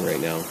nuclear right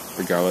now,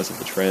 regardless of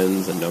the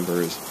trends and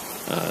numbers.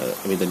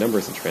 The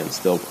numbers and trends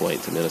still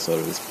point to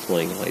Minnesota just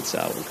playing lights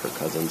out, and Kirk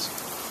Cousins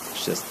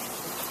is just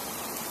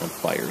on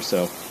fire.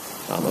 So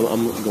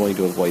I'm going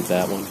to avoid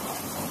that one.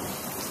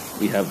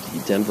 We have the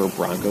Denver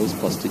Broncos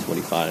plus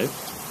 225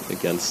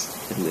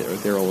 against, and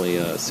they're only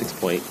 6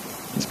 point,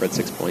 spread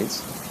 6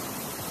 points.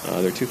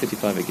 They're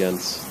 255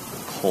 against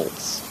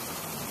Colts,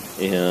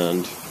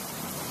 and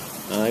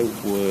I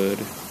would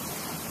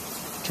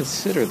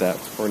consider that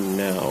for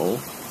now.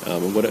 I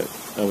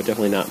would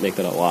definitely not make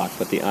that a lock,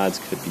 but the odds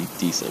could be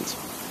decent.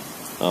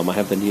 I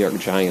have the New York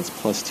Giants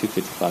plus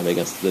 255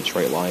 against the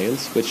Detroit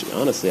Lions, which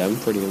honestly I'm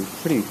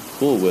pretty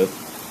cool with.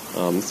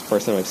 It's the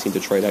first time I've seen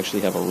Detroit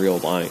actually have a real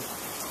line.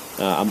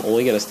 I'm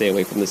only going to stay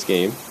away from this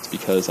game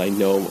because I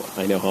know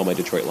how my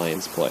Detroit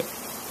Lions play.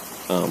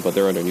 But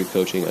they're under new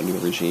coaching, a new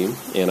regime,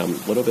 and I'm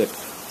a little bit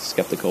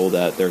skeptical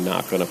that they're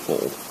not going to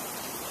fold.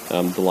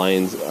 The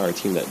Lions are a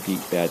team that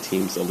beat bad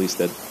teams, at least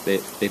that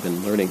they've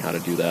been learning how to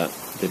do that.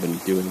 They've been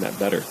doing that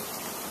better.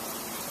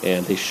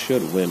 And they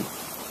should win.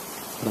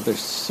 But there's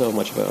so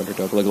much of an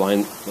underdog.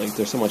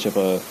 There's so much of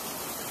a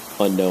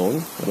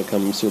unknown when it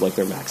comes to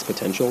their max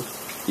potential,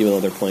 even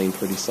though they're playing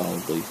pretty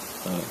solidly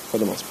for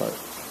the most part.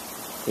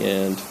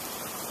 And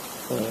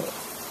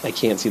I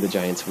can't see the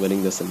Giants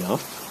winning this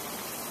enough.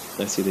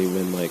 I see they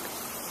win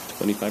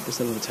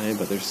 25% of the time,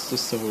 but there's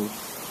just so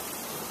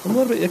I'm a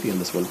little bit iffy on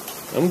this one.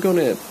 I'm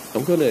gonna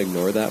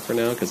ignore that for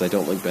now because I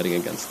don't like betting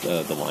against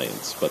the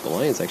Lions. But the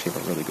Lions actually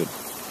have a really good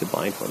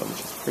line for them,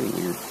 which is pretty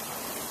weird.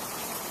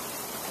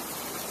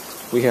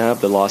 We have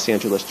the Los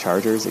Angeles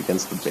Chargers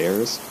against the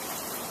Bears.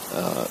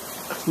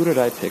 Who did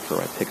I pick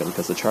or I pick them?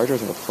 Because the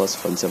Chargers are plus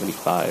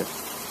 175.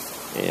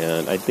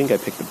 And I think I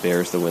picked the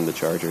Bears to win the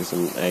Chargers,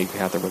 and I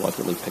have to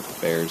reluctantly pick the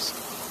Bears.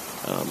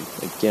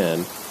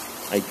 Again,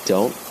 I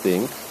don't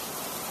think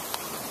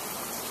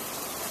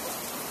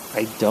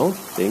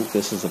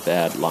this is a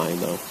bad line,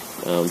 though.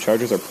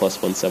 Chargers are plus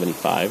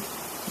 175.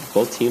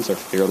 Both teams are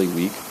fairly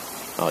weak,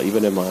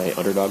 even in my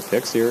underdog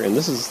picks here. And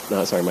this is,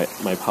 my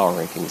power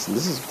rankings, and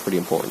this is pretty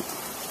important.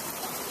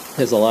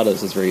 Because a lot of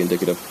this is very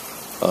indicative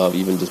of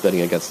even just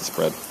betting against the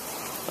spread.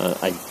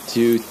 I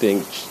do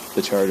think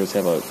the Chargers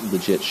have a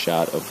legit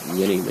shot of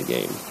winning the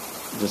game.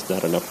 Just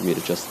not enough for me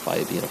to justify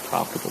it being a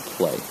profitable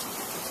play.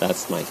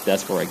 That's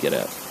where I get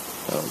at.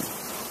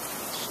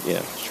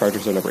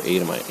 Chargers are number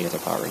 8 in my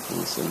anti-power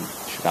rankings, and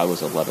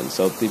Chicago's 11.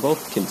 So they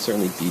both can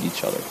certainly beat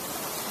each other.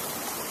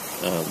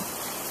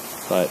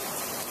 But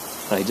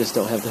I just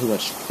don't have too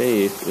much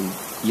faith in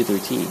either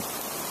team.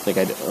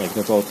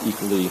 They're both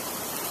equally.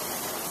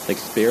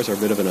 Bears are a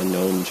bit of an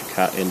unknown,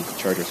 and the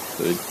Chargers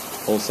could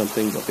pull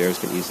something, but Bears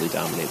can easily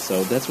dominate.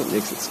 So that's what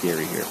makes it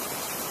scary here.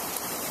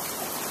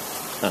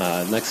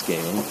 Next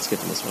game, I'm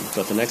skipping this one,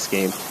 but the next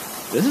game,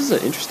 this is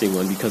an interesting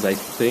one because I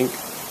think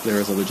there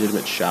is a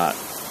legitimate shot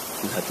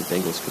that the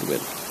Bengals could win.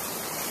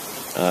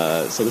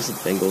 So this is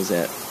Bengals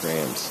at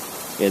Rams,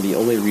 and the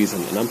only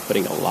reason, and I'm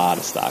putting a lot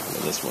of stock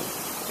into this one,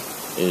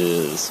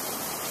 is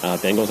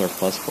Bengals are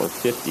plus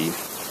 450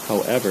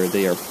 However,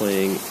 they are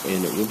playing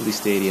in Wembley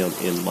Stadium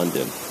in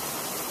London.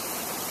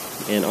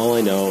 And all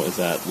I know is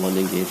that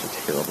London games are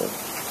terrible.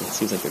 It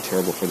seems like they're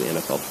terrible for the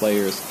NFL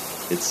players.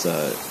 It's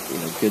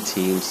good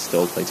teams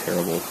still play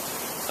terrible.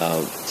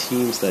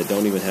 Teams that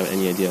don't even have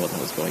any idea what the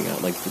hell's going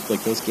on. Like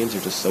those games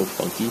are just so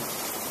funky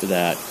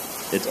that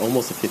it's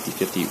almost a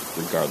 50-50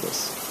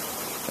 regardless.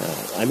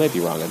 I might be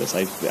wrong on this.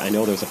 I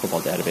know there's a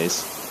football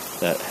database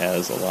that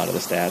has a lot of the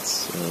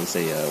stats.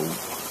 Say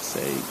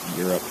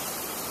Europe,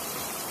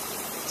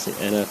 say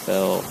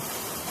NFL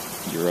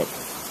Europe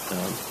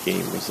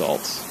game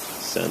results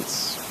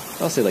since,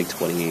 I'll say like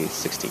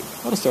 2016.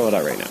 I'll just throw it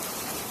out right now.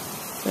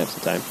 I have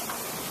some time.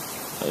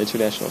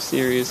 International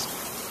series.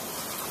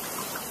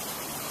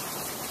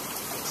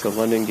 So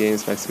London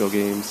games, Mexico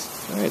games.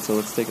 All right, so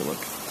let's take a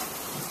look.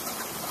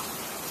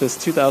 So it's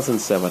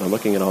 2007. I'm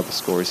looking at all the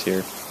scores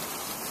here.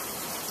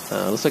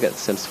 Let's look at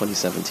since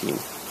 2017.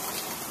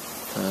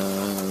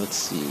 Let's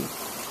see.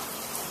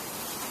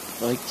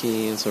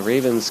 Vikings. So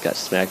Ravens got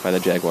smacked by the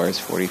Jaguars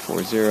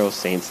 44-0.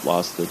 Saints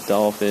lost to the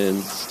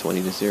Dolphins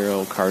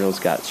 20-0. Cardinals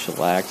got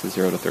shellacked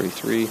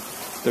 0-33.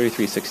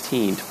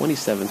 33-16.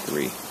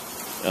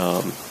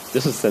 27-3.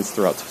 This is since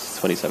throughout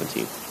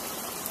 2017.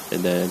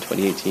 And then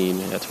 2018,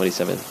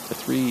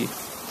 27-3.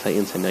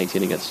 Titans had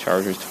 19 against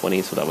Chargers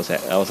 20, so that was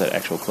an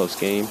actual close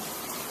game.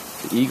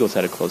 The Eagles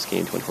had a close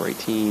game,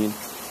 24-18,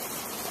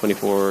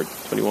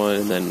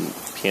 24-21, and then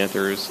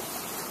Panthers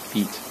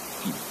beat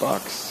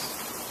Bucks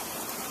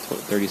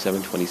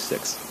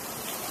 37-26.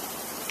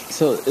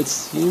 So it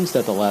seems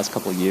that the last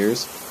couple of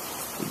years,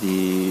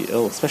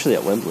 especially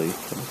at Wembley,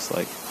 it looks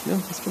like,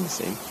 it's been the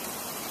same.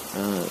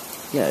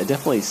 It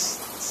definitely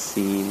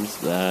seems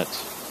that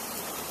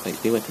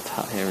they went to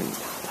Tottenham.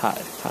 I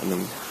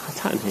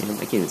can't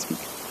even speak.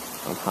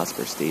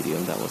 Hotspur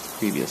Stadium. That was the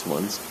previous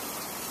ones.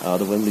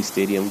 The Wembley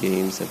Stadium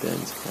games have been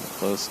kind of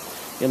close.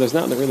 Yeah, there's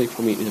not really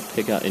for me to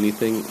pick out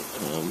anything.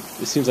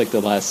 It seems like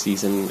the last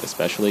season,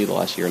 especially the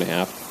last year and a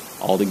half,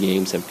 all the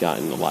games have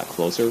gotten a lot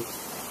closer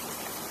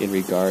in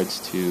regards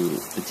to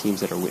the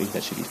teams that are winning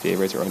that should be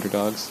favorites or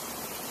underdogs.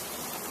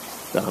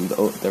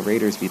 The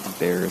Raiders beat the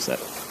Bears,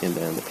 and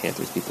then the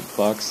Panthers beat the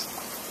Bucks.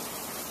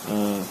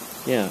 I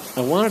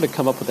wanted to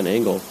come up with an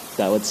angle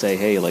that would say,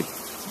 hey, like,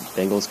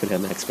 Bengals could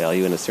have max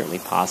value, and it's certainly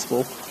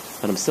possible,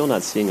 but I'm still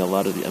not seeing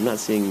I'm not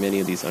seeing many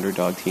of these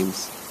underdog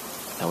teams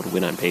that would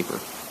win on paper,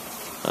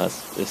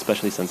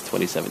 especially since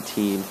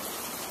 2017.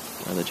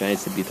 The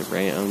Giants did beat the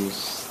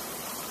Rams.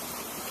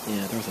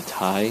 Yeah, there was a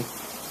tie.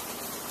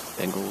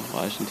 Bengals,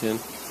 Washington.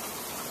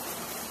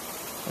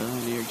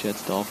 New York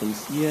Jets,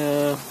 Dolphins.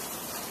 Yeah.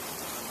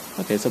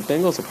 Okay, so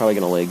Bengals are probably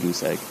going to lay a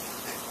goose egg.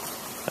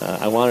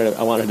 I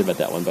wanted to bet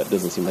that one, but it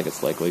doesn't seem like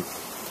it's likely.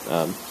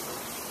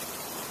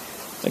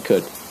 I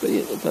could,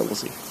 but we'll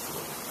see.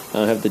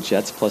 I have the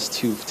Jets plus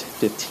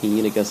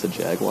 215 against the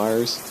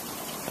Jaguars.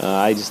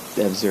 I just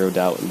have zero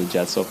doubt in the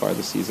Jets so far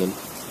this season.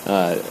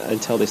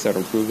 Until they start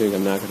improving,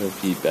 I'm not going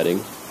to be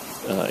betting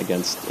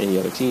against any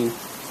other team,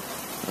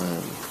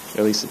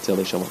 at least until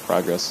they show more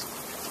progress.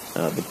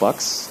 The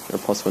Bucks are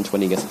plus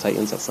 120 against the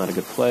Titans. That's not a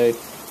good play.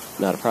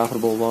 Not a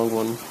profitable long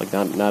one. Like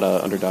not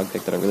a underdog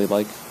pick that I really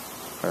like.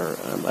 Or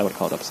I would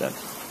call it upset.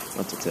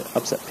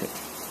 Upset pick.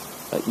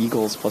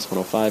 Eagles plus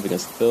 105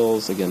 against the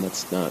Bills. Again,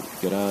 that's not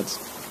good odds.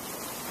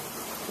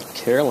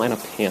 Carolina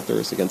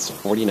Panthers against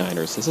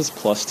 49ers. This is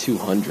plus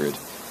 200.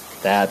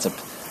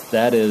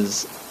 That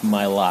is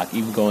my lock.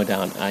 Even going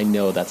down, I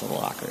know that's a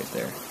lock right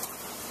there.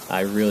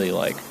 I really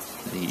like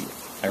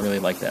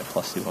that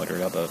plus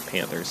 200 of the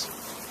Panthers.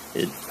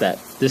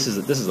 This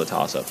is a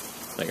toss up.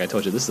 Like I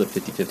told you, this is a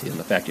 50-50, and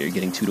the fact that you're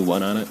getting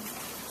 2-1 on it.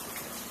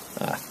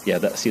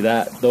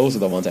 Those are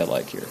the ones I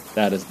like here.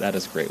 That is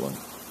a great one.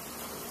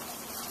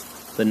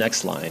 The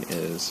next line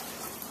is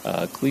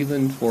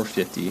Cleveland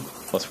 450,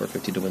 plus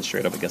 450 to win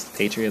straight up against the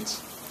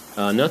Patriots.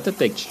 Not that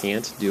they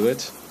can't do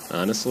it,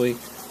 honestly.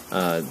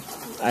 I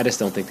just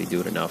don't think they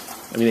do it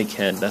enough. I mean, they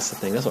can. That's the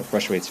thing. That's what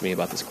frustrates me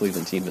about this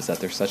Cleveland team is that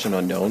they're such an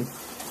unknown.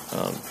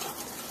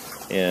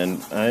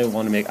 And I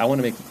want to make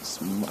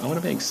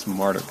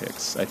smarter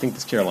picks. I think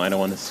this Carolina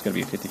one is going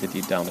to be a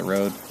 50-50 down the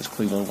road. This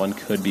Cleveland one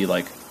could be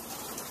like.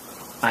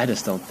 I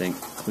just don't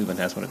think Cleveland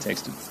has what it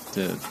takes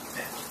to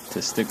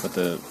stick with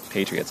the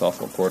Patriots all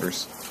 4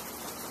 quarters.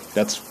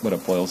 That's what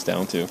it boils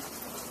down to.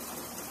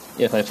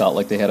 If I felt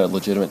like they had a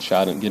legitimate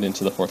shot and get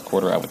into the 4th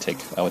quarter, I would take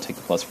the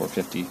plus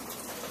 450.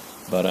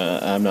 But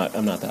I'm not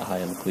that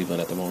high on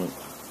Cleveland at the moment.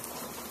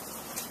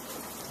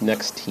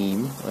 Next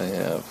team, I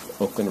have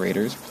Oakland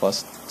Raiders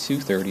plus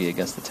 230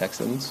 against the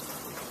Texans.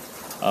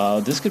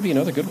 This could be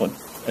another good one,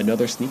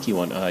 another sneaky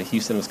one.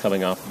 Houston was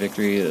coming off a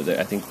victory.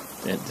 I think.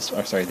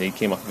 They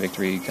came off a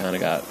victory, kind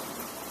of got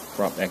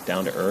brought back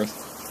down to earth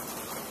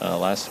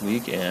last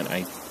week, and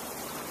like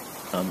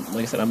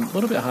I said, I'm a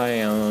little bit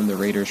high on the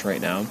Raiders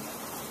right now,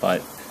 but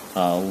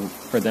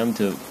for them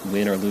to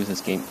win or lose this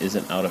game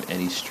isn't out of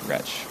any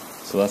stretch.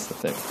 So that's the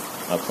thing.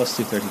 Plus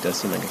 230 does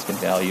seem like it's good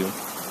value,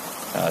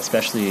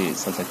 especially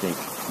since I think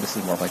this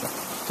is more of like a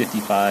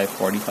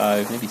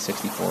 55-45, maybe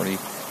 60-40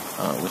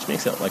 which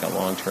makes it like a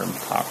long-term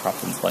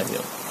profitable play,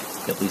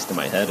 at least in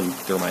my head and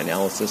through my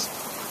analysis.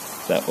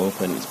 That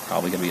Oakland is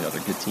probably going to be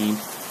another good team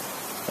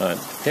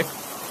pick.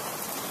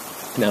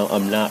 Now,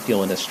 I'm not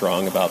feeling as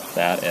strong about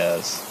that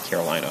as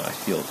Carolina. I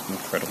feel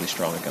incredibly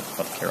strong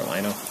about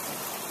Carolina.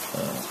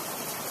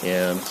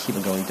 And keep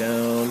on going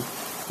down.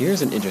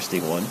 Here's an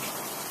interesting one.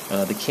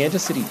 The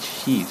Kansas City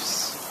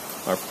Chiefs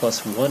are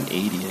plus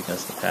 180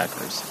 against the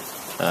Packers.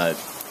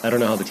 I don't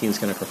know how the team's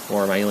going to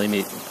perform. I only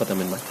may put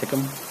them in my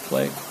pick'em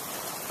play.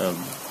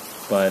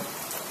 But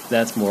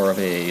that's more of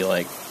a,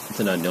 like, it's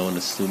an unknown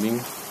assuming.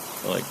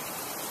 Like,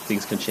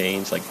 things can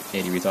change. Like,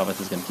 Andy Reid's offense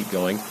is going to keep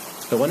going.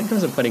 But when it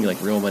comes to putting,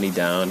 like, real money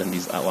down and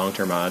these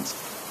long-term odds,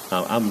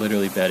 I'm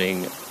literally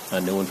betting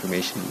no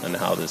information on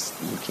how this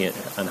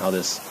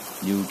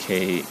new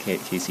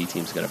KC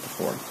team is going to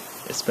perform,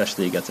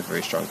 especially against a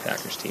very strong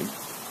Packers team.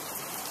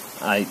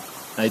 It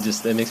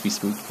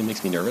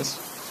makes me nervous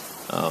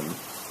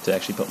to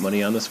actually put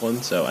money on this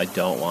one, so I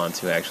don't want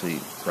to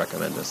actually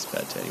recommend this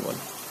bet to anyone,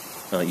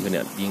 even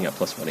being at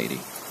plus 180.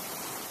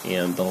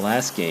 And the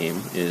last game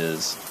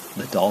is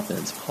the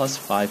Dolphins plus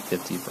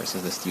 550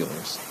 versus the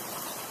Steelers.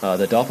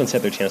 The Dolphins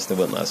had their chance to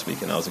win last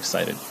week, and I was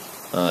excited.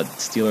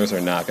 Steelers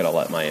are not going to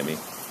let Miami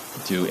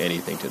do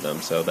anything to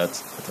them, so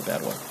that's a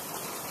bad one.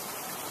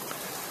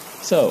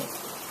 So,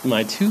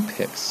 my two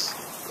picks,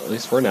 at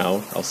least for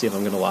now, I'll see if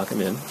I'm going to lock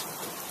them in.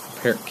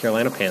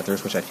 Carolina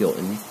Panthers, which I feel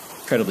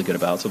incredibly good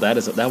about, so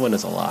that one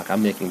is a lock.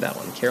 I'm making that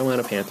one.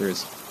 Carolina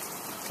Panthers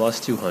plus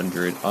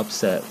 200,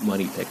 upset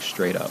money pick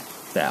straight up.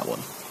 That one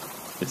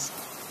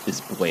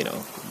is bueno.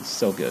 It's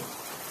so good.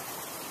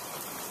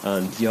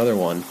 The other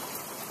one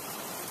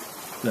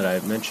that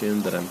I've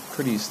mentioned that I'm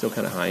still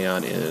kind of high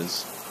on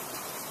is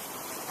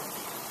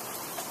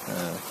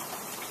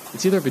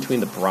it's either between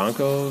the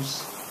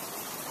Broncos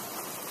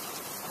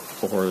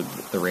or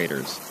the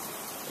Raiders.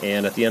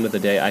 And at the end of the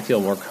day, I feel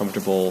more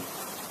comfortable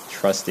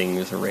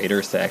trusting the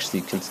Raiders to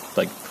actually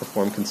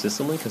perform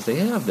consistently because they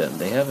have been.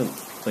 They haven't,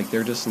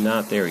 they're just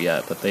not there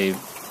yet, but they're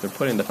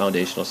putting the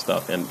foundational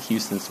stuff, and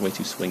Houston's way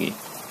too swingy.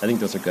 I think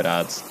those are good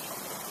odds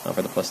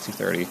for the plus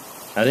 230.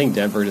 I think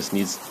Denver just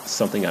needs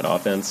something on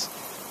offense.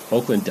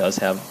 Oakland does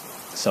have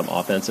some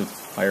offensive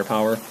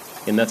firepower,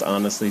 and that's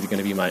honestly going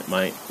to be my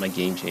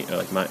game change,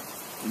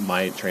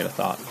 my train of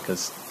thought,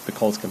 because the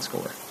Colts can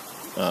score.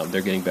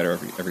 They're getting better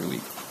every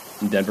week.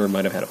 And Denver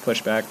might have had a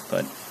pushback,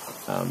 but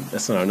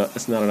it's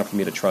not enough for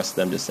me to trust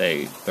them to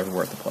say they're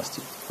worth the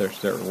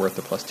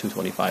plus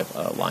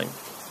 225 line.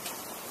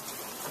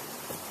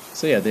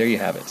 So yeah, there you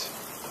have it.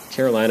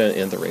 Carolina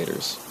and the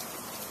Raiders.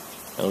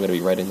 I'm going to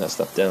be writing that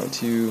stuff down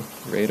too.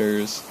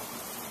 Raiders.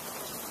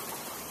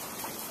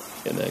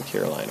 And then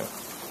Carolina.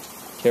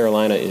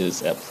 Carolina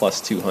is at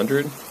plus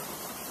 200.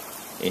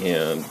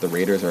 And the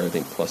Raiders are, I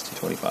think, plus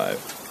 225.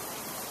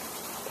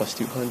 Plus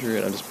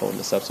 200. I'm just pulling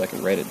this up so I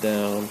can write it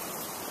down.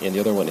 And the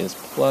other one is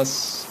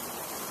plus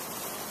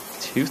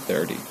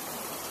 230.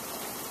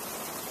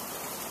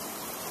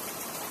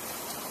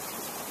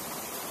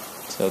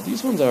 So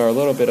these ones are a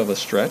little bit of a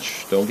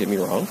stretch, don't get me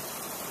wrong.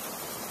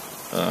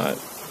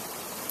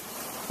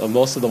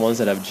 Most of the ones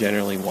that I've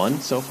generally won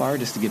so far,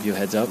 just to give you a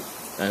heads up,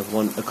 I've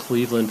won a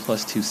Cleveland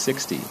plus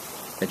 260,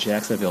 a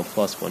Jacksonville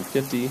plus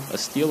 150, a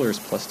Steelers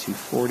plus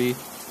 240,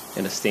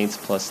 and a Saints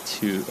plus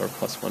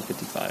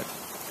 155.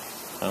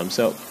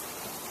 So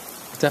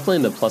definitely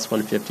in the plus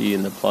 150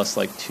 and the plus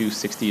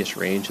 260-ish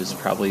range is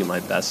probably my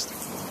best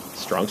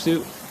strong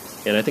suit.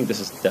 And I think this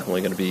is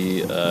definitely going to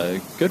be a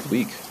good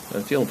week.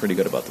 I'm feeling pretty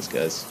good about this,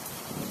 guys.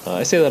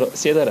 I say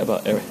that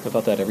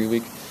about that every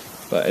week,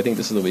 but I think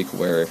this is the week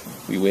where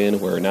we win.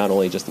 We're not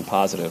only just in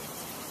positive,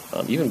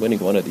 even winning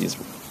one of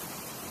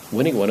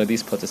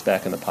these puts us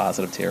back in the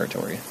positive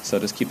territory. So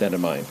just keep that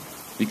in mind.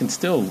 We can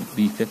still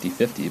be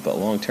 50-50, but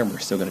long term we're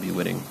still going to be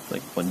winning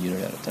one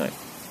unit at a time.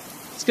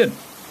 It's good.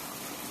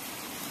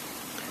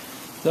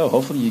 So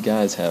hopefully you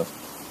guys have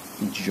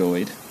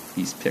enjoyed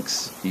these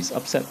picks, these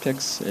upset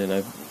picks, and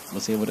I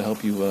was able to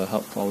help you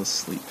fall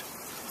asleep.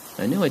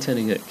 I know I tend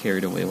to get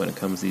carried away when it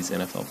comes to these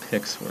NFL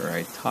picks, where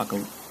I talk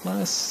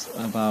less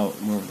about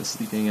more of the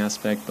sleeping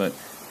aspect, but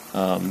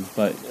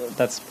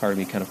that's part of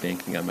me kind of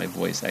banking on my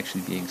voice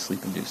actually being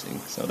sleep-inducing.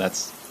 So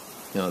that's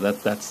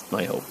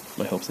my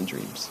hopes and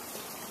dreams,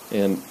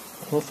 and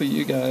hopefully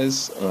you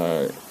guys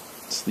are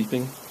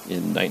sleeping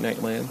in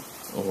night land,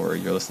 or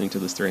you're listening to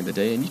this during the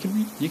day, and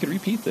you can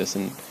repeat this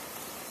and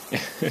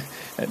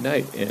at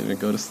night and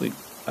go to sleep.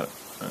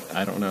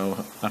 I don't know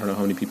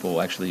how many people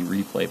actually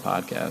replay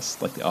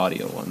podcasts, like the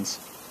audio ones,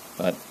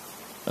 but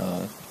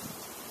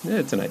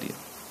it's an idea.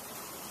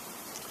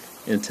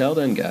 Until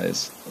then,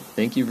 guys,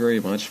 thank you very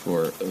much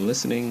for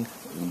listening,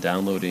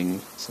 downloading,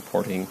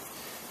 supporting,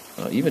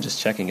 even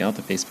just checking out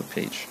the Facebook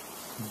page.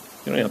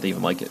 You don't have to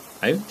even like it.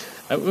 It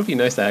would be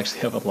nice to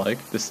actually have a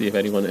like to see if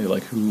anyone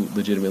who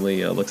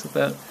legitimately looks at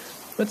that.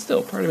 But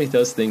still, part of me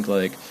does think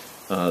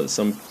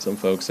some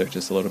folks are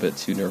just a little bit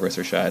too nervous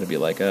or shy to be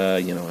I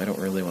don't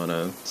really want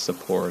to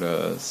support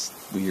a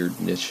weird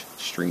niche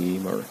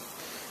stream, or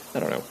I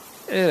don't know.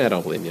 And I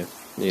don't blame you.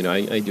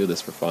 I do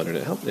this for fun, and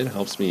it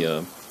helps me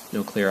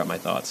clear out my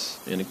thoughts,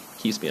 and it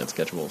keeps me on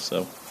schedule.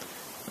 So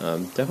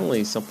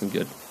definitely something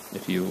good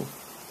if you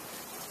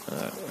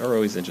are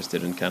always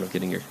interested in kind of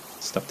getting your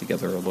stuff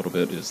together a little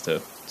bit, is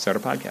to start a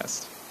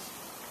podcast.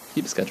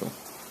 Keep a schedule.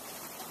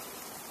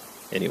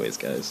 Anyways,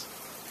 guys,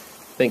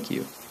 thank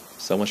you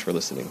so much for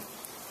listening.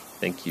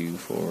 Thank you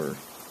for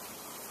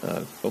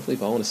hopefully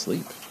falling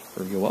asleep,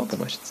 or you're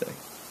welcome, I should say.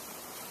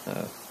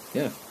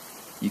 Yeah,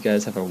 you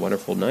guys have a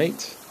wonderful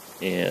night,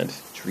 and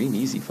dream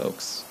easy,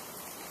 folks.